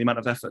embarrassing the amount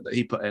of effort that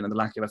he put in and the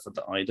lack of effort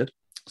that I did.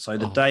 So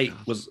the date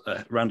was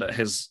around at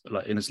his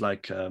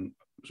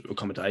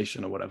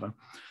accommodation or whatever.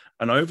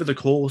 And over the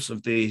course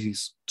of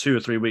these 2 or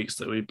 3 weeks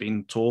that we've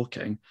been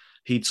talking,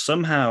 he'd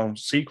somehow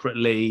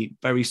secretly,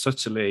 very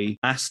subtly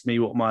asked me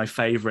what my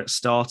favorite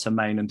starter,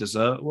 main, and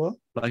dessert were,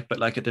 but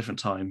at different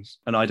times.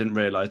 And I didn't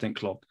realize, I didn't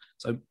clock.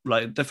 So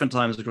at different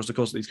times across the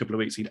course of these couple of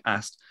weeks, he'd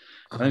asked.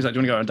 And he's like,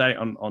 do you want to go on a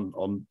date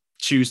on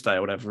Tuesday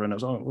or whatever? And I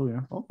was like,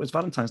 it's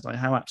Valentine's Day,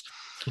 how apt.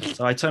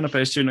 So I turned up at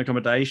his student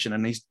accommodation,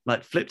 and he's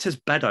flipped his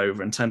bed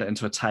over and turned it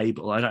into a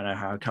table. I don't know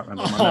how, I can't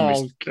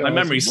remember. My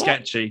memory's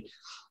sketchy.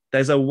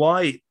 There's a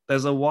white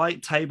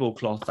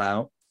tablecloth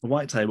out.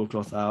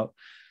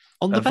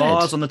 On the bed?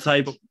 Vase on the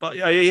table. But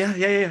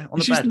yeah. On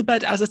He's using the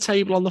bed as a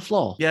table on the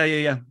floor.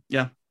 Yeah.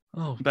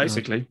 Oh,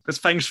 basically, there's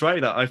feng shui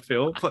that I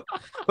feel. Put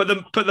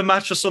the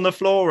mattress on the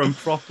floor and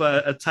prop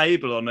a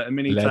table on it, a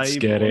mini table. Let's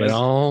get it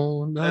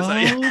on,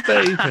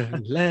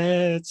 baby.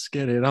 Let's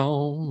get it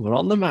on. We're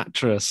on the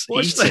mattress.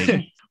 Watch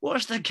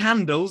the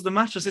candles. The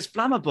mattress is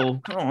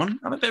flammable. Come on,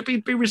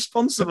 be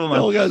responsible, man.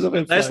 It all goes up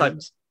in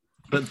flames.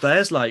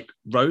 There's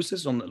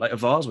roses on a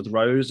vase with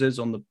roses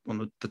on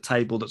the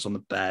table that's on the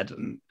bed,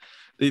 and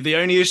the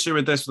only issue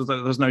with this was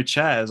that there's no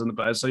chairs on the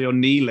bed, so you're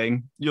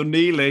kneeling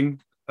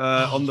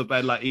on the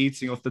bed,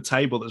 eating off the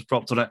table that's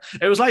propped on it.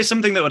 It was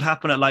something that would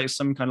happen at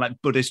some kind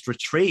of Buddhist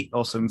retreat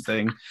or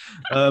something.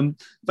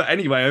 But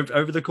anyway,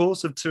 over the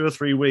course of 2 or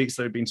 3 weeks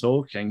that we've been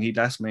talking, he'd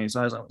asked me,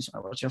 so I was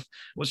like,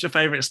 what's your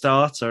favorite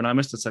starter? And I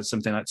must have said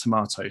something like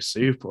tomato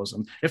soup or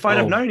something. If I'd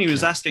have known he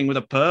was asking with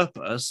a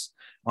purpose,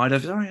 I'd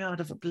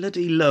have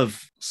bloody love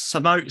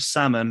smoked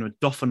salmon with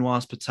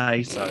dauphinoise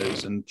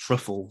potatoes and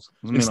truffles.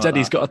 Instead,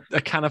 he's got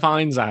a can of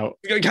Heinz out.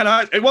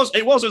 It was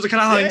a can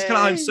of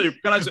Heinz, soup.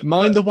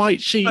 Mind the white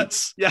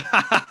sheets. Yeah,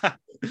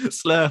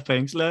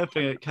 slurping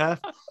it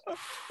careful.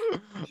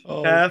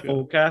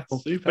 Careful.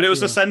 Super but it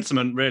was a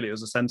sentiment, really. It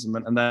was a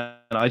sentiment. And then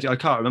I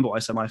can't remember what I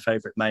said my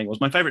favourite main was.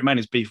 My favourite main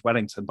is beef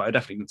Wellington, but I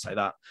definitely didn't say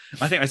that.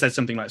 I think I said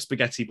something like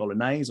spaghetti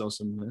bolognese or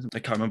something. I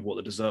can't remember what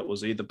the dessert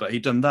was either, but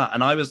he'd done that.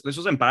 And this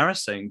was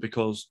embarrassing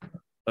because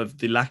of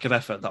the lack of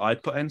effort that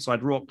I'd put in. So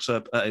I'd rocked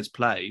up at his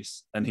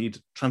place, and he'd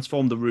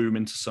transformed the room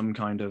into some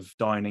kind of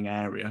dining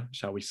area,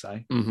 shall we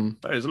say. Mm-hmm.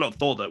 But there's a lot of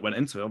thought that went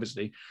into it,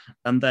 obviously.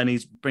 And then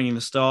he's bringing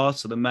the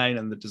starter, the main,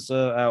 and the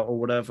dessert out or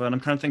whatever. And I'm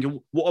kind of thinking,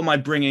 what am I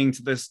bringing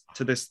to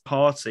this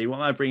party? What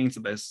am I bringing to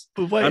this?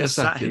 But wait a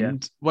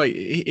second. Wait,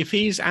 if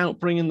he's out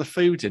bringing the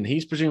food in,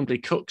 he's presumably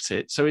cooked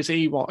it. So is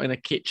he in a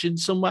kitchen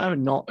somewhere,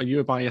 and not? Are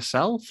you by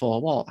yourself or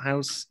what?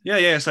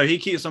 Yeah. So he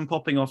keeps on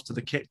popping off to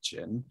the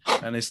kitchen,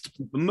 and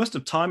must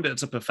have timed it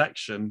to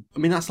perfection. I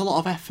mean, that's a lot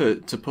of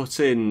effort to put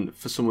in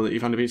for someone that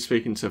you've only been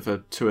speaking to for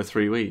 2 or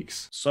 3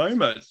 weeks. So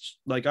much.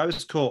 I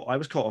was caught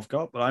off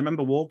guard, but I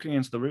remember walking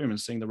into the room and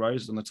seeing the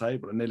roses on the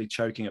table and nearly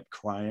choking up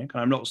crying.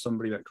 And I'm not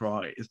somebody that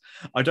cries.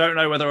 I don't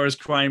know whether I was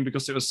crying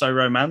because it was so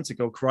romantic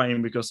or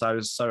crying because I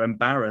was so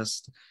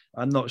embarrassed.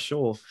 I'm not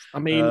sure. I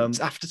mean,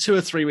 after 2 or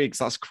 3 weeks,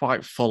 that's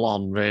quite full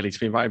on, really, to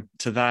be invited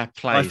to their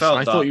place.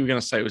 I thought you were going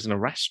to say it was in a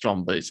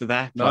restaurant, but it's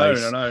their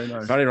place.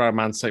 No. Very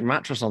romantic.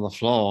 Mattress on the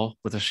floor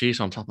with a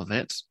sheet on top of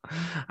it.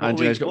 And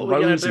what he's got are we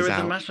going to do roses with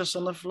out. the mattress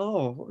on the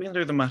floor? What are we going to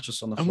do with the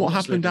mattress on the floor? And what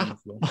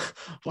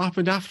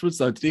happened afterwards,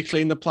 though? Did he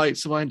clean the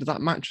plates away? And did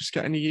that mattress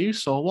get any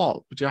use, or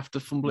what? Would you have to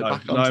fumble it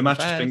back onto the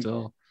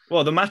bed?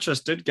 Well, the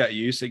mattress did get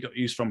use. It got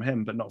use from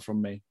him, but not from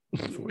me.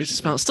 It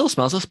still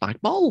smells of spag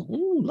bol.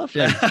 Ooh,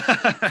 lovely.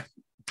 Yeah.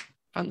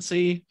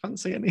 Fancy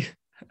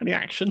any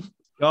action?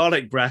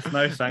 Garlic breath,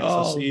 no thanks.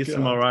 I'll see you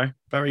tomorrow.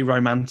 Very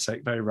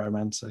romantic.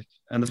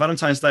 And the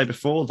Valentine's Day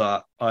before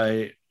that,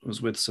 I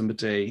was with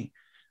somebody,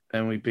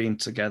 and we've been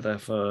together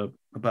for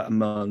about a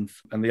month.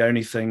 And the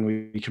only thing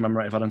we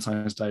commemorated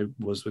Valentine's Day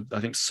was with, I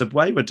think,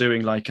 Subway. We're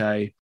doing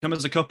come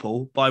as a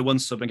couple, buy one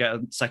sub and get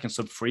a second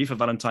sub free for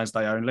Valentine's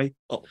Day only.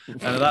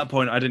 And at that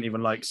point, I didn't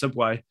even like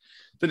Subway.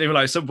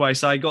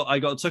 So I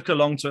took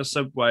along to a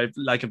Subway,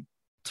 a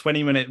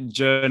 20-minute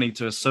journey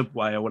to a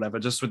Subway or whatever,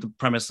 just with the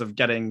premise of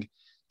getting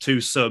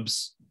 2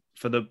 subs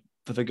for the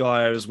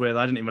guy I was with.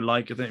 I didn't even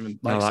like Subway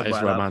that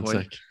is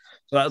romantic.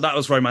 So that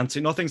was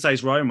romantic. Nothing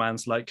says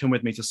romance like come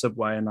with me to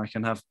Subway and I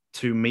can have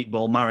 2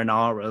 meatball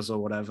marinaras or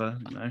whatever.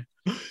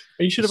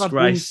 You should have had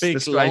one big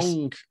Disgrace.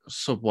 long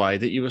subway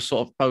that you were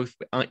sort of both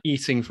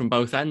eating from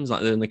both ends,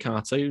 like they're in the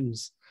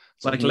cartoons.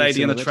 Sort Like of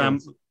Lady and the middle.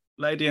 Tramp.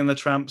 Lady and the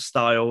Tramp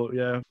style,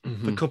 yeah.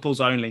 Mhm. For couples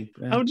only.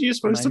 Yeah. How are you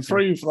supposed to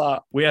prove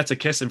that? We had to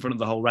kiss in front of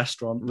the whole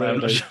restaurant. Really? I'm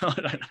not sure. I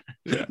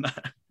don't know.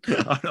 No,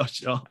 I'm not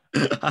sure.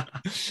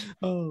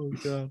 Oh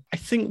god! I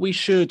think we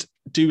should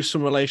do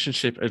some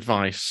relationship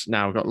advice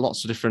now. We've got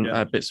lots of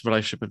different bits of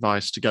relationship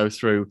advice to go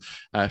through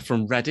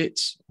from Reddit,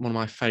 one of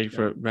my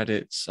favorite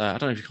Reddits. I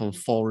don't know if you call them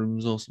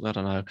forums or something. I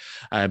don't know,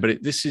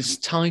 but this is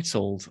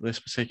titled, this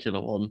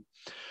particular one,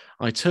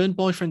 "I turned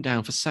boyfriend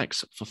down for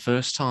sex for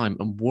first time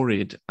and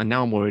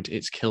now I'm worried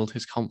it's killed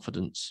his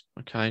confidence."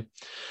 Okay,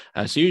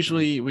 so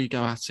usually we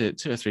go at it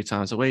 2 or 3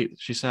 times a week.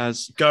 She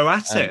says, Go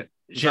at it.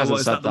 She hasn't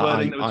said that.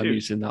 I'm I'm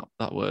using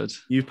that word.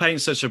 You paint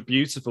such a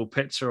beautiful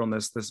picture on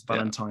this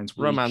Valentine's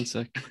week.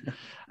 Romantic.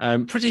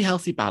 Pretty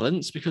healthy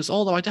balance, because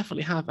although I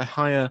definitely have a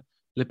higher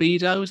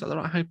libido, is that the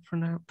right way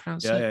to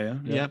pronounce it?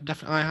 Yeah,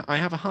 definitely. I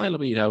have a high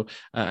libido,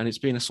 and it's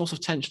been a source of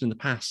tension in the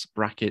past,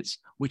 brackets,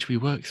 which we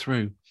work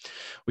through.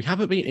 We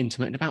haven't been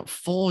intimate in about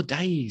 4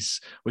 days,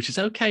 which is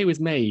okay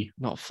with me.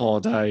 Not 4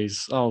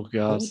 days. Oh,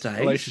 God. 4 days?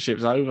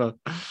 Relationship's over.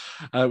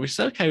 Which is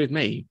okay with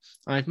me.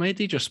 I've made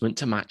the adjustment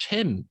to match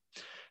him.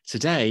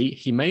 Today,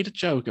 he made a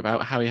joke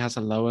about how he has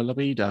a lower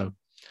libido,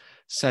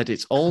 said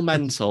it's all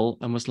mental,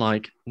 and was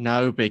like,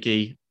 "No,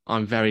 Biggie,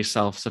 I'm very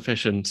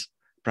self-sufficient."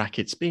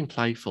 Brackets, being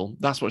playful.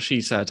 That's what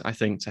she said, I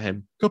think, to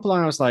him. A couple of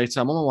hours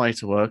later, I'm on my way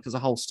to work. There's a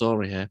whole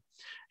story here.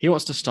 He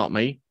wants to stop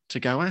me to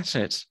go at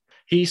it.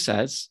 He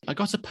says, "I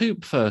got to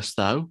poop first,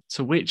 though,"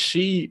 to which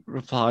she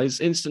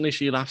replies, instantly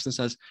she laughs and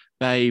says,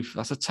 "Babe,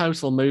 that's a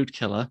total mood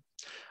killer.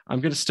 I'm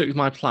going to stick with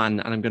my plan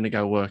and I'm going to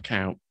go work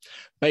out."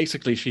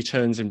 Basically, she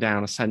turns him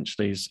down,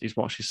 essentially, is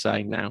what she's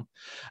saying now.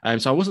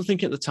 So I wasn't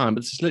thinking at the time,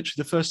 but this is literally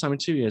the first time in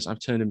 2 years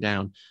I've turned him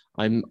down.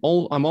 I'm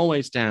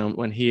always down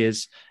when he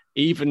is,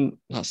 even,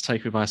 let's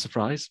take me by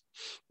surprise,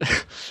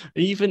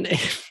 even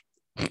if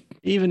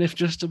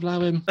just to blow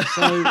him.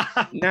 So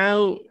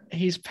now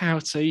he's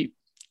pouty,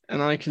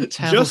 and I can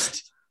tell.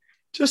 Just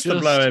to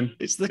blow him.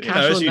 It's the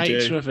casual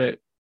nature of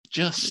it.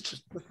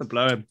 Just to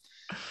blow him.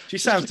 She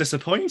sounds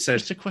disappointed.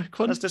 Just a quick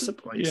one. That's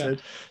disappointed. Yeah.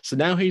 So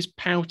now he's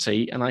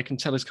pouty, and I can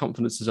tell his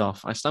confidence is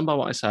off. I stand by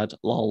what I said,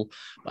 lol.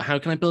 But how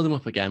can I build him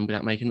up again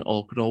without making it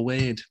awkward or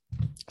weird?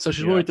 So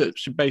she's worried that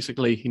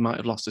he might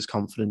have lost his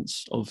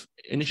confidence of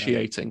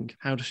initiating.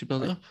 How does she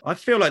build it up? I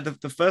feel like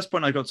the first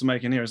point I got to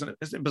make in here is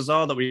it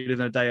bizarre that we live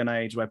in a day and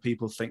age where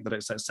people think that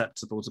it's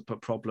acceptable to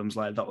put problems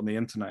like that on the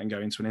internet and go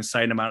into an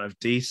insane amount of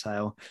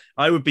detail.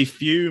 I would be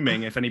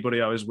fuming if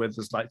anybody I was with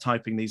was like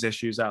typing these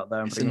issues out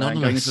there and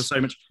going into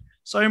so much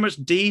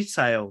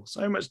detail.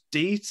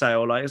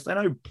 Like, is there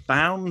no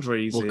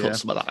boundaries We'll here? cut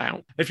some of that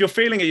out. If you're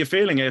feeling it, you're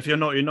feeling it. If you're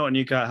not, you're not, and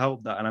you can't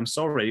help that. And I'm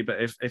sorry,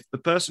 but if the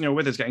person you're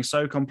with is getting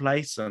so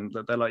complacent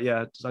that they're like,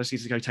 yeah, I just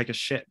need to go take a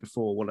shit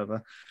before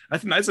whatever, I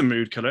think that's a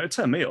mood killer. It'd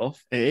turn me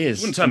off. It is.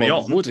 It wouldn't turn me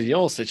on. Would in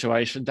your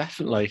situation,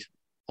 definitely.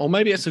 Or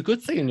maybe it's a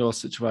good thing in your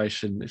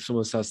situation if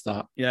someone says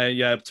that.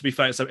 Yeah. To be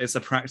fair, it's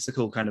a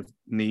practical kind of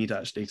need,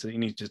 actually. So you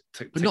need to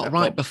but not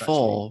right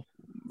before. Actually.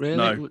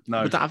 Really?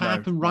 No. Would that have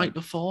happened right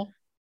before?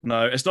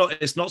 No,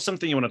 it's not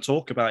something you want to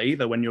talk about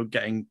either when you're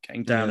getting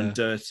down and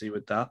dirty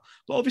with that.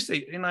 But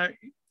obviously,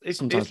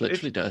 sometimes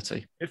literally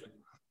dirty.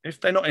 If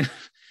they're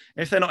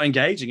not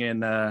engaging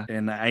in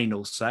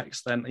anal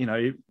sex, then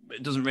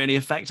it doesn't really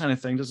affect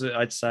anything, does it?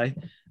 I'd say.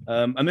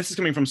 And this is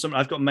coming from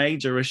I've got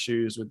major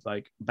issues with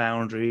like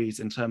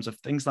boundaries in terms of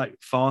things like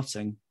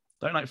farting.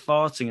 Don't like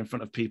farting in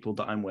front of people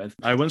that I'm with.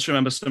 I once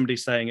remember somebody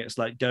saying it's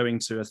like going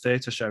to a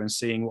theatre show and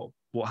seeing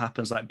what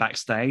happens like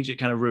backstage. It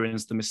kind of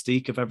ruins the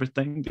mystique of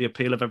everything, the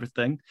appeal of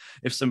everything.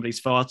 If somebody's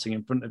farting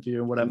in front of you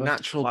and whatever.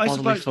 Natural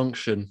bodily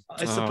function.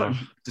 I suppose.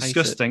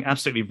 Disgusting.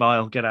 Absolutely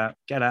vile. Get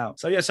out.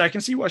 So I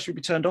can see why she would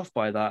be turned off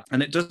by that.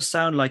 And it does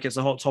sound like it's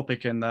a hot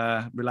topic in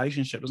their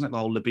relationship, doesn't it? The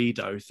whole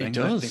libido thing. It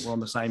does. I think we're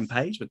on the same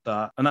page with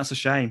that. And that's a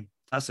shame.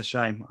 That's a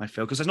shame, I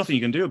feel, because there's nothing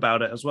you can do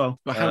about it as well.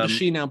 But how does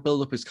she now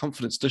build up his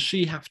confidence? Does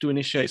she have to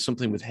initiate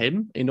something with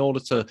him in order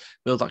to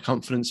build that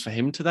confidence for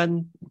him to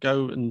then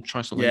go and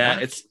try something?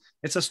 Yeah,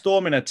 it's a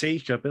storm in a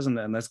teacup, isn't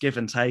it? And there's give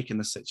and take in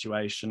the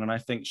situation. And I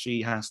think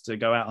she has to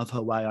go out of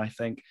her way, I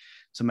think,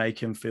 to make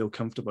him feel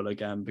comfortable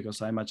again,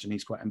 because I imagine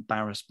he's quite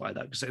embarrassed by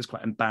that, because it's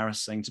quite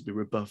embarrassing to be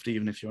rebuffed,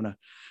 even if you're in a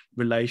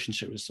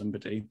relationship with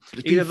somebody.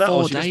 It's been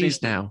 4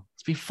 days now.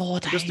 It's been 4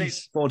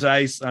 days. 4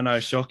 days. I know,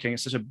 shocking.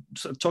 It's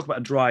talk about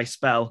a dry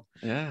spell.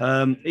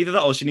 Yeah. Either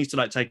that or she needs to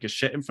like take a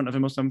shit in front of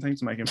him or something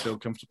to make him feel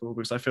comfortable,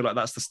 because I feel like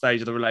that's the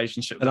stage of the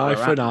relationship. An eye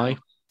for an eye.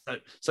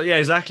 So yeah,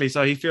 exactly.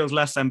 So he feels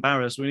less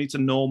embarrassed. We need to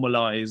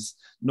normalize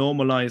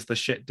the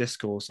shit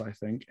discourse, I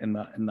think, in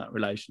that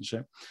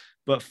relationship.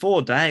 But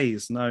 4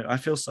 days, no, I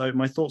feel so.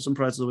 My thoughts and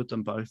prayers are with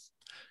them both.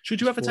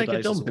 Should you ever take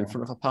a dump in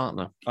front of a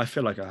partner? I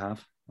feel like I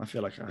have.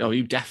 Oh,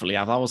 you definitely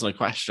have. That wasn't a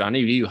question. I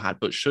knew you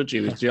had, but should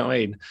you? Do you know what I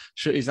mean?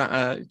 Is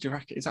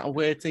that a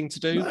weird thing to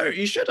do? No,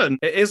 you shouldn't.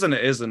 It isn't.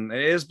 It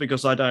is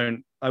because I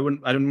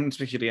wouldn't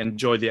particularly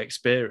enjoy the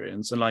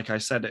experience. And like I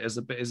said, it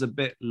is a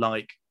bit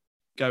like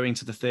going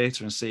to the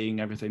theatre and seeing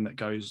everything that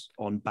goes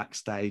on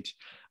backstage,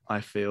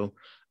 I feel.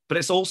 But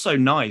it's also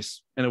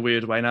nice in a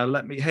weird way. Now,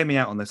 hear me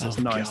out on this. It's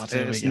nice. God,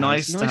 it's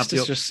nice to have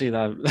just see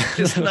that.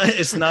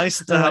 it's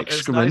nice to have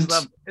excrement.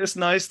 It's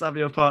nice to have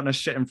your partner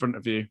shit in front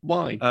of you.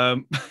 Why?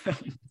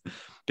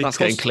 That's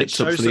getting clipped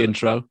up for the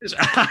intro.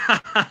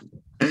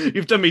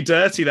 You've done me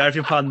dirty there, if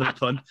you'll pardon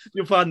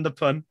the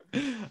pun.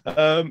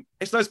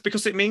 It's nice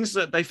because it means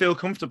that they feel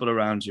comfortable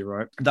around you,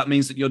 right? That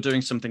means that you're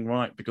doing something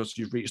right because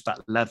you've reached that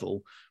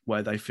level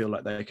where they feel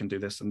like they can do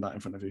this and that in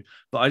front of you.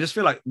 But I just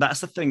feel like that's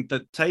the thing,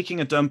 that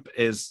taking a dump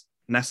is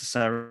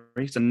necessary.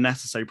 It's a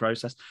necessary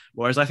process.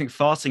 Whereas I think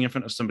farting in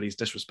front of somebody is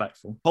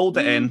disrespectful. Hold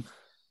it in,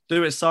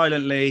 do it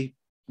silently,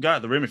 go out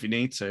of the room if you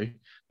need to.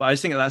 But I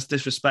just think that's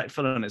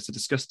disrespectful and it's a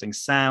disgusting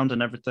sound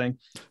and everything.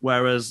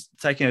 Whereas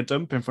taking a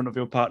dump in front of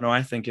your partner,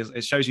 I think,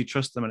 it shows you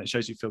trust them and it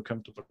shows you feel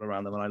comfortable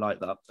around them. And I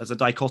like that. There's a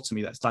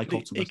dichotomy that's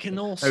dichotomous. It can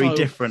also very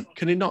different.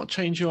 Can it not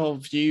change your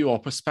view or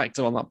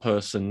perspective on that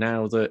person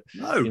now that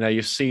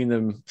you've seen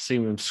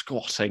them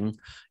squatting?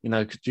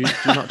 Could you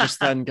not just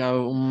then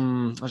go,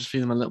 I just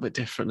feel them a little bit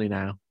differently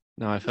now?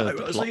 No, I've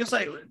heard. So you're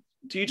saying,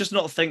 do you just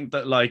not think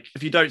that, like,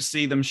 if you don't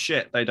see them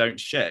shit, they don't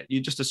shit?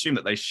 You just assume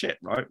that they shit,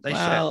 right? They shit.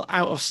 Out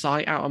of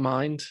sight, out of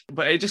mind.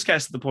 But it just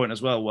gets to the point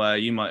as well where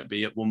you might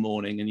be at one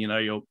morning and,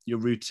 your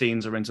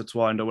routines are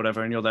intertwined or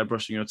whatever, and you're there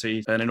brushing your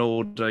teeth. And in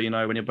order,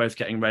 when you're both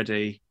getting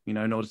ready, in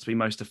order to be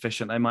most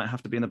efficient, they might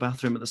have to be in the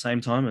bathroom at the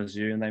same time as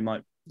you, and they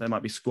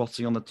might be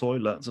squatting on the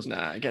toilet. Just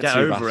get two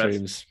over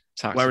bathrooms.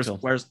 It.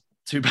 Whereas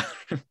two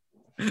bathrooms.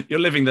 You're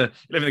living the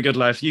good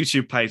life.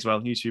 YouTube pays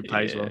well.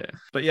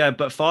 But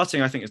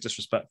farting, I think, is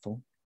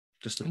disrespectful.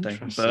 Just a thing.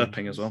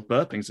 Burping as well.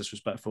 Burping's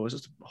disrespectful. It's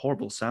just a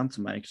horrible sound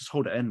to make. Just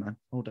hold it in, man.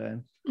 Hold it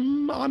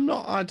in.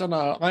 I don't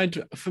know.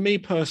 For me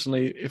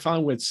personally, if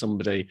I'm with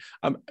somebody,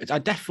 I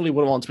definitely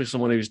wouldn't want to be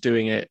someone who's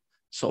doing it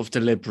sort of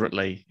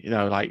deliberately,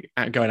 like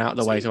going out of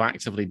the way to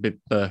actively be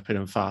burping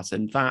and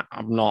farting. That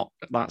I'm not.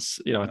 That's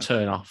a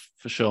turn off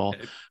for sure.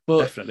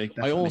 But definitely.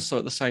 I also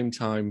at the same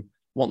time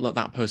want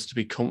that person to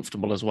be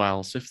comfortable as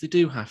well. So if they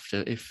do have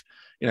to,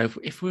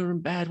 if we're in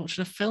bed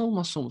watching a film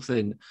or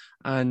something,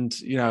 and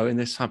in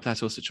this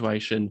hypothetical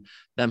situation,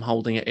 them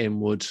holding it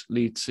in would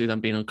lead to them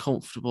being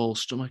uncomfortable,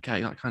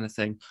 stomachache, that kind of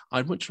thing.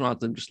 I'd much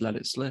rather them just let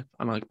it slip,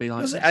 and I'd be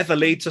like, does it ever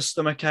lead to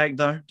stomachache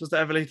though? Does it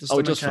ever lead to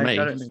stomachache? It does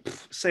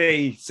for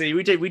me. See,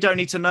 we don't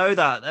need to know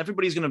that.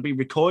 Everybody's going to be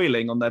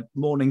recoiling on their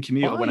morning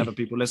commute. Or whenever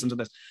people listen to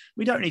this.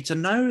 We don't need to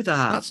know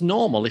that. That's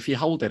normal. If you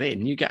hold it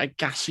in, you get a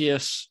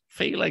gaseous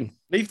feeling.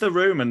 Leave the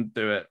room and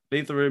do it. Do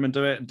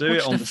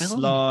it on the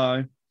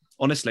sly.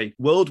 Honestly,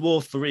 World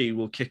War III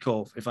will kick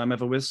off if I'm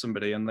ever with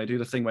somebody and they do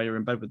the thing where you're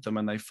in bed with them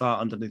and they fart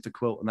underneath the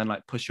quilt and then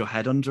like push your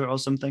head under it or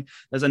something.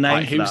 There's a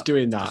name. Who's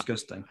doing that?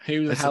 Disgusting.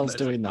 Who the hell's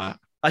doing that?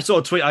 I saw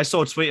a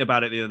tweet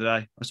about it the other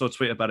day.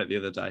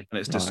 And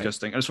it's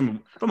disgusting. And it's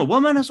from a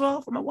woman as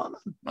well. From a woman.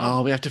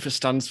 Oh, we have different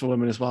standards for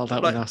women as well,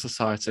 don't we, in our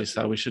society?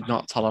 So we should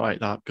not tolerate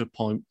that. Good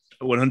point.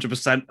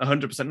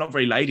 100%. Not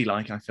very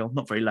ladylike, I feel.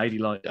 Not very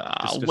ladylike.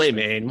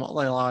 Women, what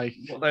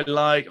they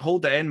like.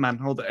 Hold it in, man.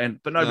 Hold it in.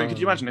 But no, but could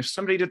you imagine if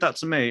somebody did that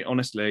to me?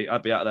 Honestly,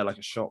 I'd be out there like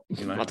a shot. I'd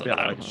be out there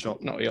like a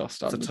shot. Not your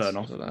standards. That's a turn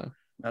off.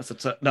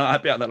 No,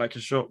 I'd be out there like a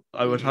shot.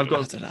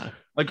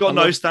 I've got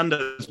no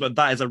standards, but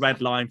that is a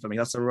red line for me.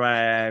 That's a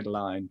red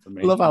line for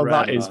me. I love how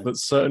that is, but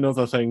certain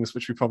other things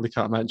which we probably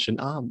can't mention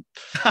aren't.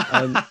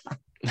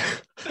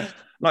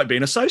 Like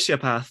being a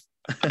sociopath.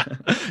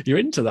 You're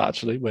into that,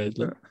 actually,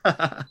 weirdly.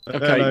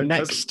 Okay,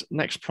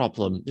 next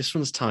problem. This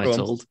one's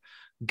titled,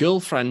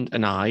 Girlfriend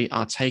and I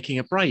are taking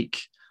a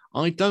break.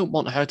 I don't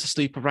want her to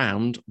sleep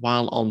around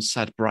while on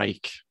said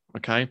break.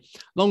 Okay,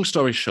 long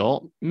story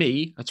short,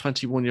 me, a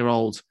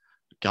 21-year-old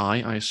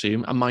guy, I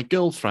assume, and my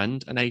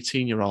girlfriend, an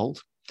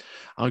 18-year-old,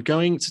 are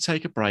going to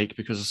take a break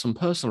because of some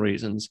personal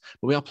reasons,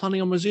 but we are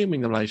planning on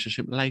resuming the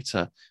relationship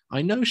later.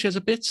 I know she has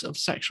a bit of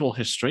sexual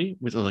history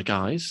with other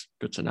guys.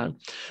 Good to know.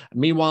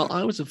 Meanwhile,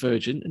 I was a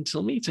virgin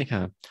until meeting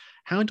her.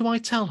 How do I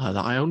tell her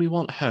that I only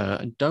want her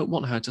and don't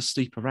want her to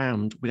sleep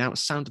around without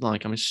sounding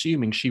like I'm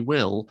assuming she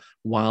will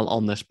while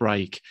on this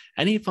break?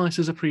 Any advice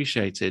is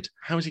appreciated.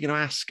 How is he going to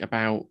ask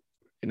about,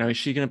 is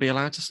she going to be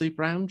allowed to sleep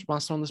around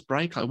whilst on this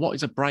break? Like, what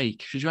is a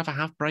break? Should you ever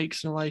have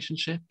breaks in a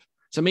relationship?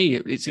 To me,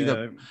 it's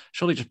either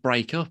surely just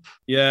break up.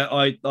 Yeah,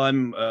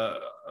 I'm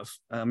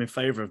in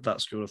favour of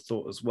that school of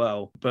thought as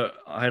well. But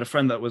I had a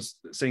friend that was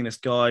seeing this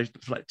guy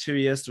for like 2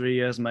 years, 3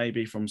 years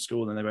maybe from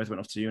school, and they both went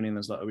off to uni, and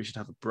there's like, we should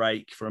have a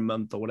break for a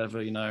month or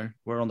whatever,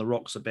 we're on the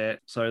rocks a bit.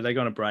 So they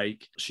go on a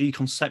break. She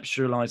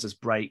conceptualizes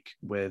break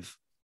with,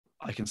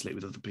 I can sleep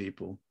with other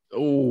people.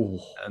 Oh,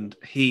 and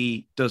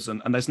he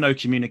doesn't, and there's no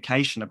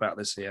communication about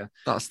this here.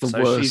 That's the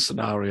worst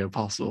scenario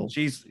possible.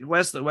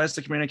 Where's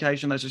the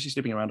communication? That's just she's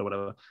sleeping around or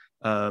whatever.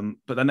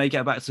 But then they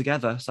get back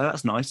together, so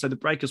that's nice. So the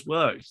break has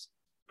worked.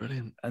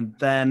 Brilliant. And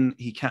then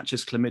he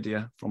catches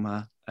chlamydia from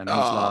her, and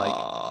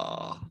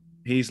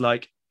he's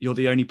like, "You're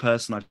the only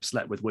person I've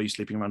slept with. Were you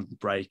sleeping around the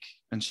break?"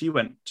 And she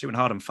went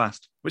hard and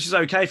fast, which is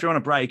okay if you're on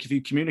a break. If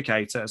you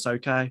communicate it, it's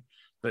okay.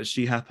 But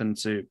she happened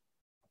to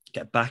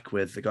get back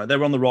with the guy. They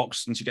were on the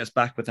rocks, and she gets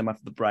back with him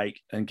after the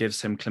break and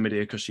gives him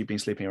chlamydia because she'd been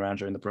sleeping around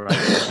during the break.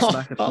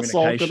 That's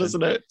awkward,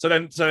 isn't it? So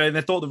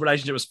they thought the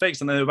relationship was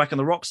fixed, and then they were back on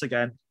the rocks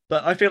again.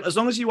 But I feel as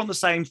long as you want the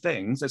same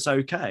things, it's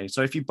okay.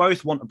 So if you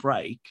both want a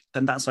break,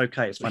 then that's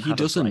okay. It's fine. He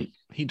doesn't.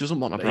 He doesn't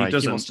want a break.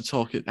 He wants to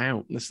talk it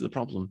out. This is the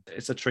problem.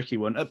 It's a tricky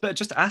one. But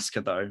just ask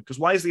her though, because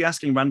why is he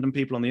asking random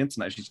people on the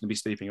internet if she's going to be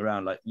sleeping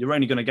around? Like, you're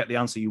only going to get the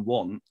answer you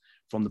want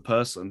from the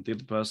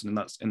other person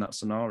in that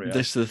scenario.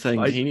 This is the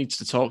thing. He needs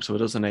to talk to her,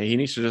 doesn't he? He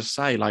needs to just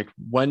say, like,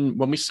 when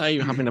we say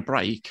you're having a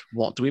break,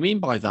 what do we mean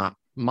by that?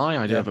 My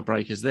idea of a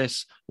break is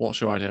this.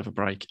 What's your idea of a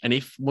break? And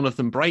if one of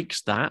them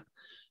breaks that,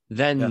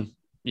 then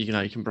you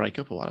can break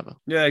up or whatever.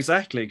 Yeah,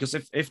 exactly. Because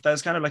if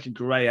there's kind of like a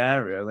grey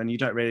area, then you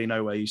don't really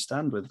know where you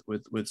stand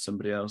with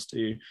somebody else, do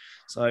you?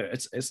 So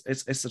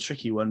it's a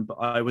tricky one. But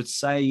I would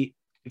say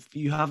if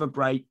you have a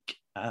break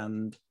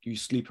and you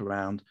sleep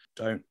around,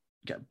 don't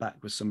get back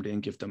with somebody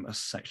and give them a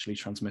sexually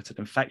transmitted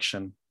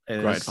infection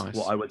is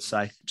what I would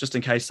say, just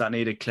in case that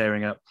needed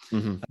clearing up.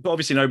 But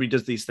obviously nobody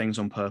does these things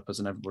on purpose,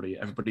 and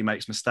everybody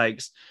makes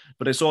mistakes,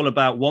 but it's all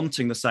about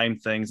wanting the same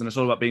things, and it's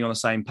all about being on the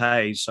same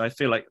page. So I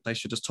feel like they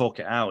should just talk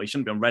it out. You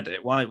shouldn't be on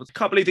Reddit. Why? I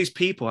can't believe these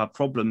people have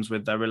problems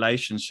with their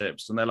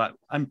relationships, and they're like,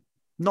 I'm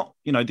not,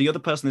 the other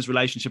person in this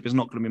relationship is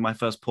not going to be my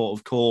first port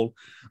of call.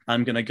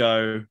 I'm going to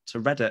go to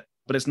Reddit.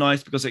 But it's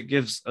nice because it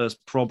gives us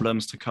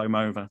problems to comb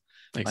over.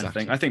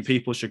 Exactly. I think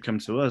people should come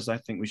to us. I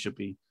think we should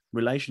be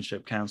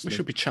relationship counselling. We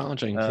should be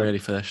charging really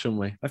for this, shouldn't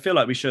we? I feel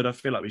like we should.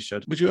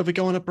 Would you ever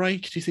go on a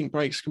break? Do you think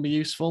breaks can be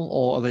useful,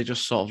 or are they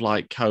just sort of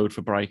like code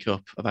for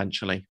breakup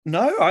eventually?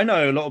 No, I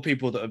know a lot of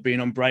people that have been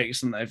on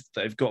breaks and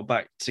they've got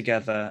back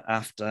together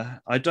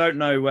after. I don't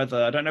know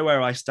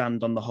where I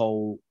stand on the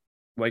whole,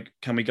 like,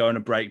 can we go on a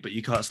break but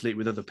you can't sleep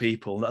with other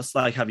people? That's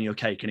like having your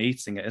cake and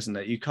eating it, isn't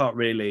it? You can't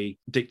really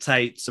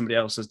dictate somebody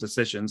else's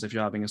decisions if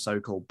you're having a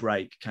so-called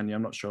break, can you?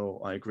 I'm not sure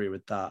I agree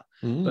with that.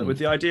 But with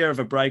the idea of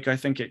a break, I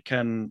think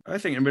in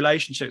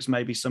relationships,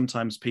 maybe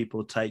sometimes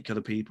people take other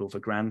people for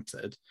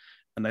granted,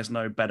 and there's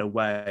no better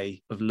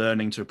way of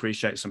learning to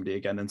appreciate somebody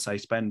again than, say,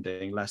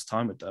 spending less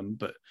time with them.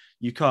 But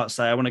you can't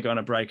say, I want to go on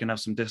a break and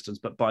have some distance,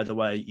 but by the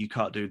way, you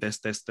can't do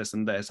this,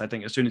 and this. I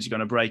think as soon as you go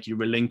on a break, you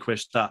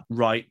relinquish that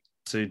right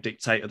to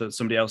dictate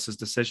somebody else's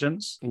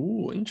decisions.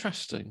 Ooh,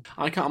 interesting.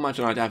 I can't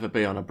imagine I'd ever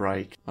be on a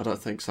break. I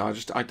don't think so.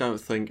 I don't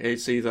think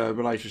it's either a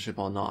relationship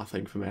or not. I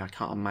think for me, I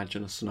can't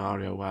imagine a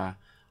scenario where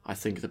I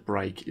think the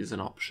break is an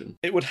option.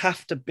 It would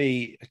have to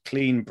be a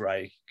clean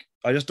break.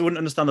 I just wouldn't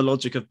understand the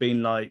logic of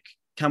being like,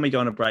 can we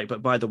go on a break?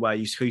 But by the way,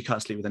 you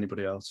can't sleep with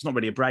anybody else. It's not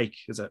really a break,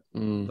 is it?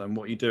 Then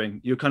what are you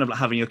doing? You're kind of like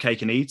having your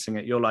cake and eating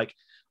it. You're like,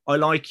 I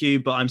like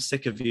you, but I'm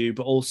sick of you.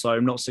 But also,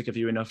 I'm not sick of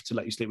you enough to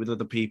let you sleep with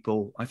other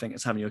people. I think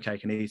it's having your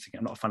cake and eating it.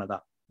 I'm not a fan of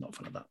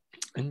that.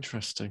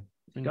 Interesting.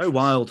 Go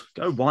wild,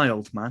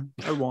 man.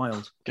 Go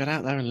wild. Get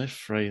out there and live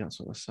free. That's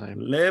what they're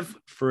saying. Live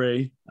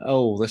free.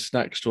 Oh, this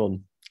next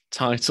one,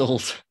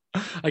 titled,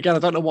 again, I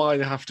don't know why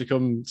they have to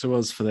come to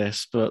us for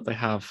this, but they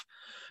have.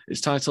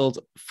 It's titled,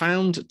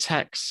 Found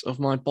Texts of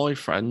My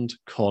Boyfriend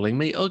Calling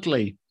Me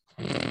Ugly.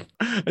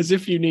 As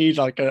if you need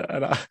like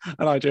an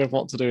idea of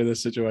what to do in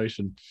this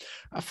situation.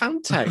 I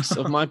found texts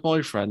of my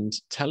boyfriend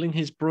telling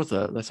his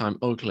brother that I'm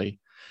ugly,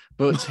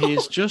 but he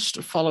is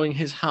just following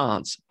his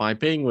heart by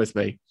being with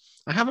me.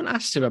 I haven't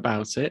asked him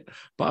about it,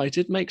 but I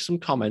did make some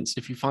comments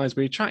if he finds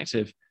me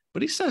attractive,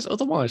 but he says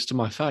otherwise to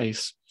my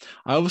face.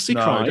 I obviously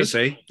cried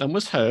and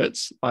was hurt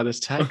by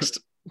this text.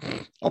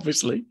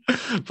 Obviously,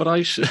 but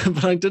I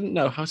didn't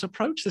know how to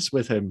approach this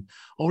with him,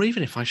 or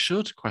even if I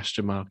should, ?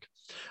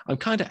 I'm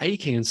kind of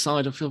aching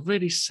inside and feel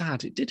really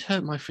sad. It did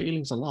hurt my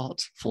feelings a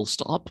lot, full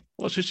stop.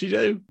 What should she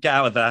do? Get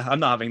out of there. I'm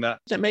not having that.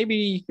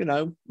 Maybe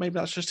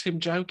that's just him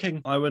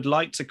joking. I would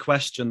like to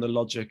question the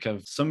logic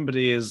of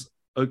somebody is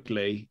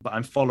ugly, but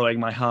I'm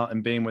following my heart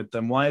and being with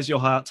them. Why is your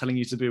heart telling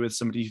you to be with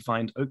somebody you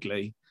find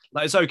ugly?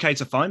 Like, it's okay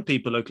to find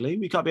people ugly.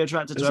 We can't be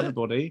attracted to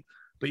everybody.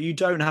 But you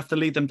don't have to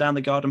lead them down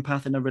the garden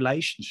path in a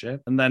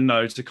relationship. And then,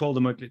 to call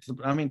them ugly.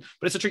 But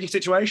it's a tricky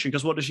situation,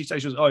 because what does she say?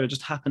 She goes, you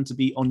just happened to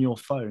be on your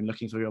phone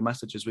looking through your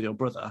messages with your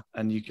brother,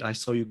 and I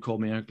saw you call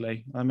me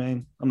ugly.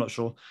 I'm not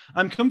sure.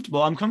 I'm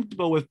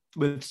comfortable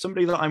with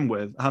somebody that I'm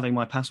with having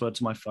my password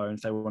to my phone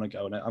if they want to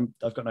go on it.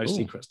 I've got no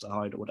secrets to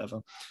hide or whatever.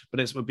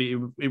 But it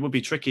would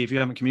be tricky if you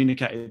haven't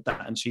communicated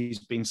that, and she's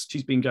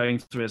been going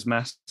through his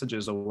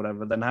messages or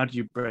whatever. Then how do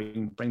you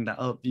bring that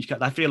up?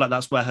 I feel like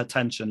that's where her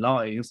tension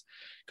lies,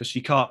 because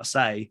she can't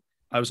say,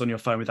 I was on your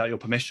phone without your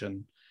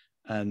permission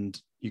and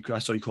I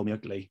saw you call me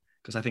ugly,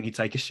 because I think he'd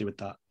take issue with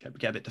that,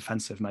 get a bit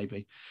defensive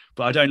maybe.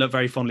 But I don't look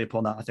very fondly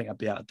upon that. I think I'd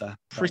be out there.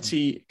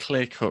 Pretty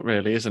clear cut,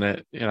 really, isn't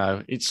it?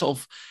 It's sort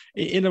of,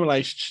 in a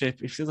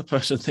relationship, if the other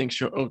person thinks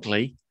you're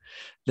ugly,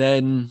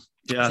 then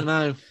I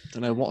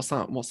don't know. What's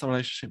that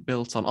relationship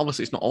built on?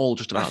 Obviously, it's not all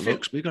just about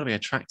looks, but you've got to be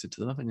attracted to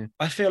them, haven't you?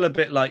 I feel a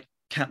bit like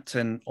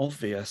Captain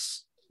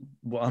Obvious.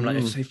 Well, I'm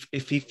like,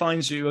 if he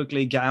finds you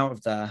ugly, get out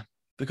of there.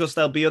 Because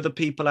there'll be other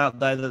people out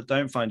there that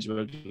don't find you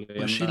ugly.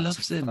 Well, she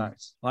loves him.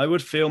 I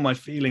would feel my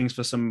feelings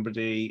for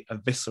somebody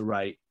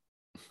eviscerate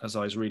as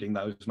I was reading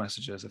those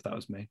messages. If that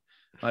was me,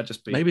 I'd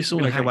just be Maybe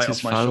someone like a hacked weight his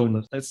off my phone.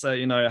 shoulders. It's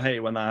you know, I hate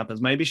it when that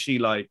happens. Maybe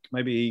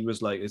he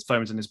was like his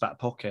phone's in his back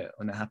pocket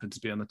and it happened to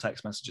be on the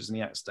text messages and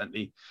he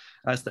accidentally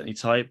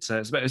typed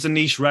it. It's a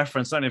niche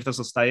reference. I don't know if this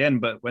will stay in,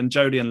 but when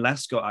Julian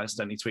Lescott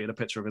accidentally tweeted a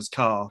picture of his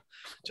car,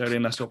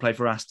 Julian Lescott played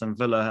for Aston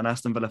Villa and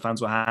Aston Villa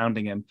fans were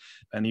hounding him,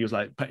 and he was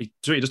like, he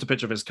tweeted just a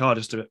picture of his car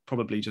just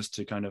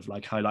to kind of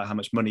like highlight how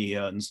much money he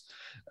earns,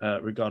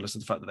 regardless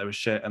of the fact that they were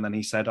shit. And then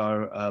he said,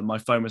 my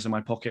phone was in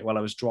my pocket while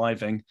I was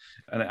driving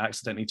and it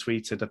accidentally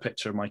tweeted a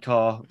picture of my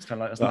car. It's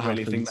kind of like, that's not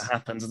really a thing that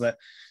happens, is it?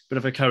 Bit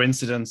of a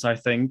coincidence, I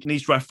think.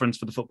 Niche reference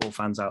for the football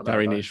fans out there.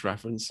 Very niche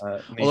reference.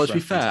 Although to be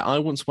fair, I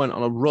once went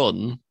on a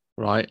run,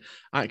 right?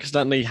 I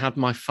accidentally had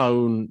my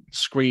phone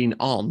screen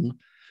on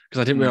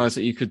because I didn't realize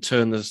that you could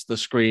turn the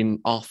screen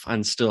off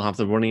and still have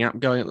the running app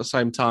going at the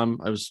same time.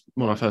 It was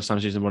one of my first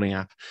times using the running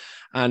app.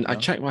 And I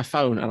checked my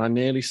phone and I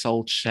nearly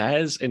sold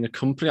shares in a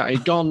company. I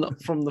had gone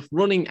from the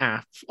running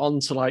app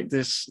onto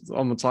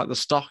the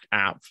stock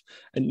app.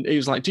 And he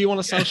was like, do you want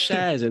to sell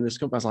shares in this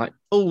company? I was like,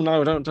 oh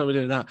no, don't tell me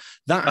to do that.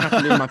 That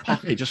happened in my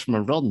pocket just from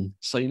a run.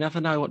 So you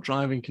never know what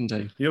driving can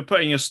do. You're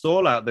putting your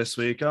stall out this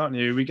week, aren't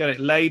you? We get it.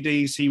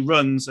 Ladies, he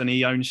runs and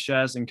he owns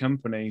shares in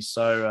companies.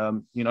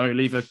 So,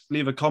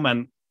 leave a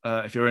comment.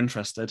 If you're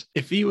interested.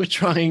 If you were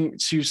trying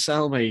to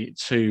sell me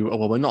to,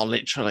 well, not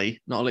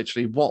literally,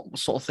 what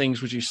sort of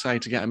things would you say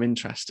to get them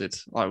interested?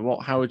 Like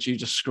how would you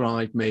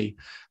describe me?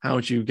 How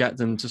would you get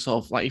them to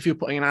sort of like, if you're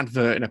putting an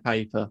advert in a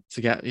paper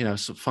to get,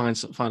 find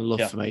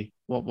love for me,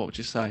 what would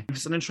you say?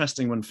 It's an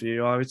interesting one for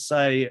you. I would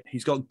say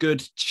he's got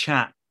good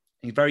chat.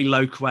 He's very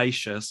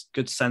loquacious,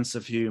 good sense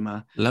of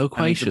humour.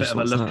 Loquacious? A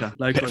bit of a looker.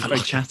 Loquacious, very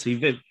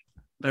chatty,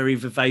 very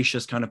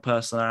vivacious kind of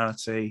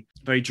personality,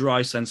 very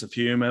dry sense of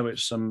humor,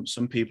 which some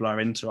people are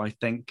into. I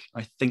think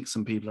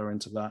some people are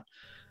into that.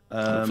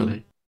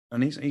 Hopefully.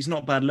 And he's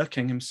not bad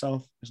looking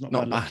himself. He's not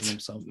bad looking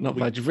himself. Not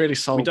bad. You've really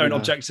sold. We don't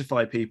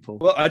objectify people.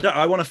 Well,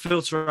 I want to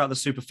filter out the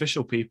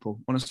superficial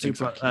people. I want to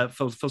filter out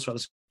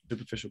the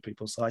superficial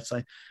people. So I'd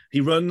say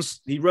he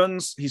runs,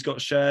 he's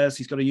got shares,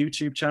 he's got a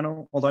YouTube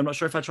channel, although I'm not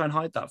sure if I try and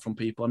hide that from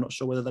people. I'm not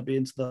sure whether they'd be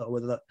into that or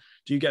whether that,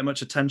 do you get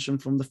much attention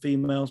from the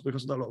females?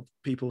 Because there's a lot of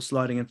people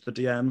sliding into the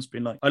DMs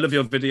being like, I love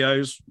your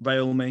videos,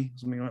 rail me,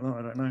 something like that.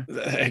 I don't know.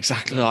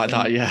 Exactly like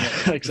that,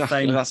 yeah.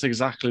 Exactly. That's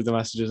exactly the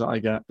messages that I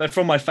get. They're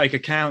from my fake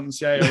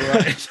accounts, yeah, you're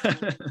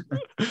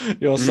right.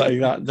 You're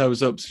saying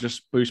those up to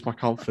just boost my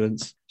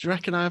confidence. Do you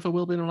reckon I ever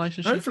will be in a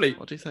relationship? Hopefully.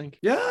 What do you think?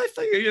 Yeah, I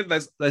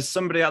think there's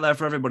somebody out there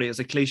for everybody. It's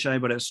a cliche,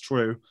 but it's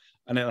true.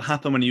 And it'll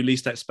happen when you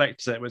least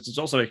expect it, which is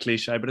also a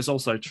cliche, but it's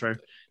also true.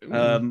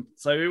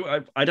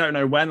 So I don't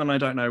know when and I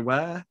don't know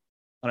where.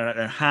 I don't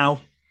know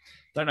how.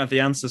 Don't have the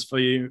answers for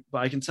you, but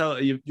I can tell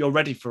you're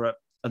ready for it.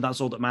 And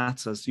that's all that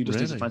matters. You just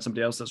need to find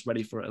somebody else that's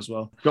ready for it as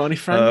well. Got any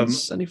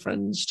friends? Any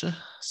friends to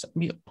set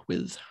me up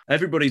with?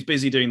 Everybody's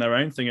busy doing their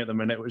own thing at the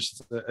minute, which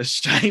is a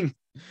shame.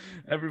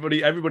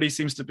 Everybody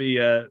seems to be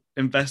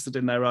invested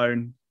in their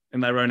own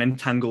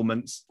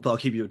entanglements. But I'll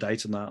keep you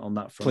updated on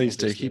that front. Please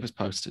do keep us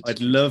posted.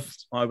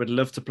 I would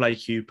love to play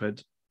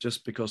Cupid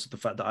just because of the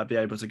fact that I'd be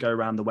able to go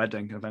around the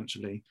wedding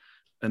eventually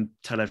and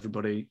tell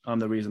everybody I'm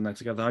the reason they're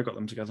together. I got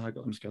them together.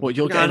 Well,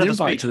 you're getting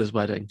invited to this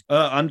wedding.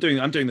 I'm doing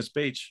the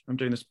speech. I'll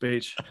do the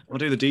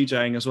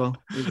DJing as well.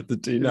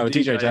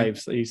 DJ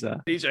Dave's, he's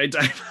there. DJ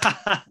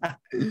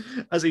Dave,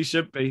 as he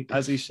should be.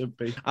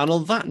 And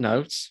on that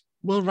note,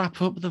 we'll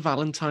wrap up the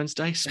Valentine's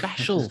Day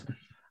special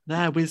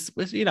there with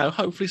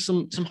hopefully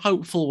some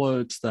hopeful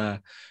words there.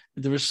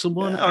 There is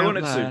someone out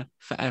there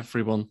for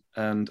everyone.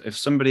 And if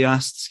somebody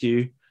asks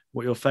you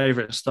what your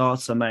favourite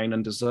starter, main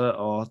and dessert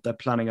are, they're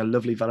planning a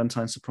lovely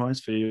Valentine's surprise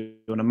for you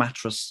on a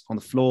mattress on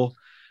the floor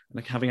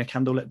and having a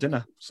candlelit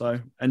dinner. So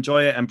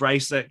enjoy it,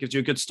 embrace it, gives you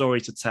a good story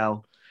to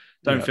tell.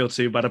 Don't feel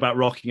too bad about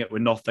rocking it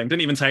with nothing.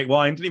 Didn't even take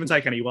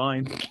any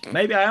wine.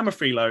 Maybe I am a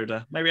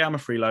freeloader.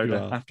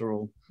 After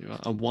all.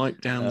 And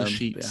wipe down the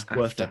sheets.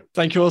 Worth it.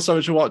 Thank you all so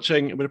much for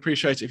watching. We'd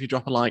appreciate it if you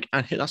drop a like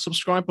and hit that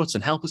subscribe button.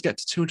 Help us get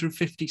to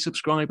 250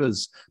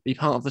 subscribers. Be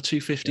part of the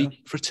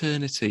 250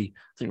 fraternity.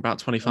 I think about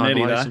 25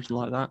 away, something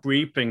like that.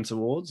 Creeping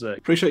towards it.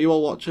 Appreciate you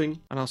all watching,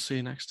 and I'll see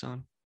you next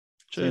time.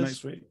 Cheers. See you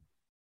next week.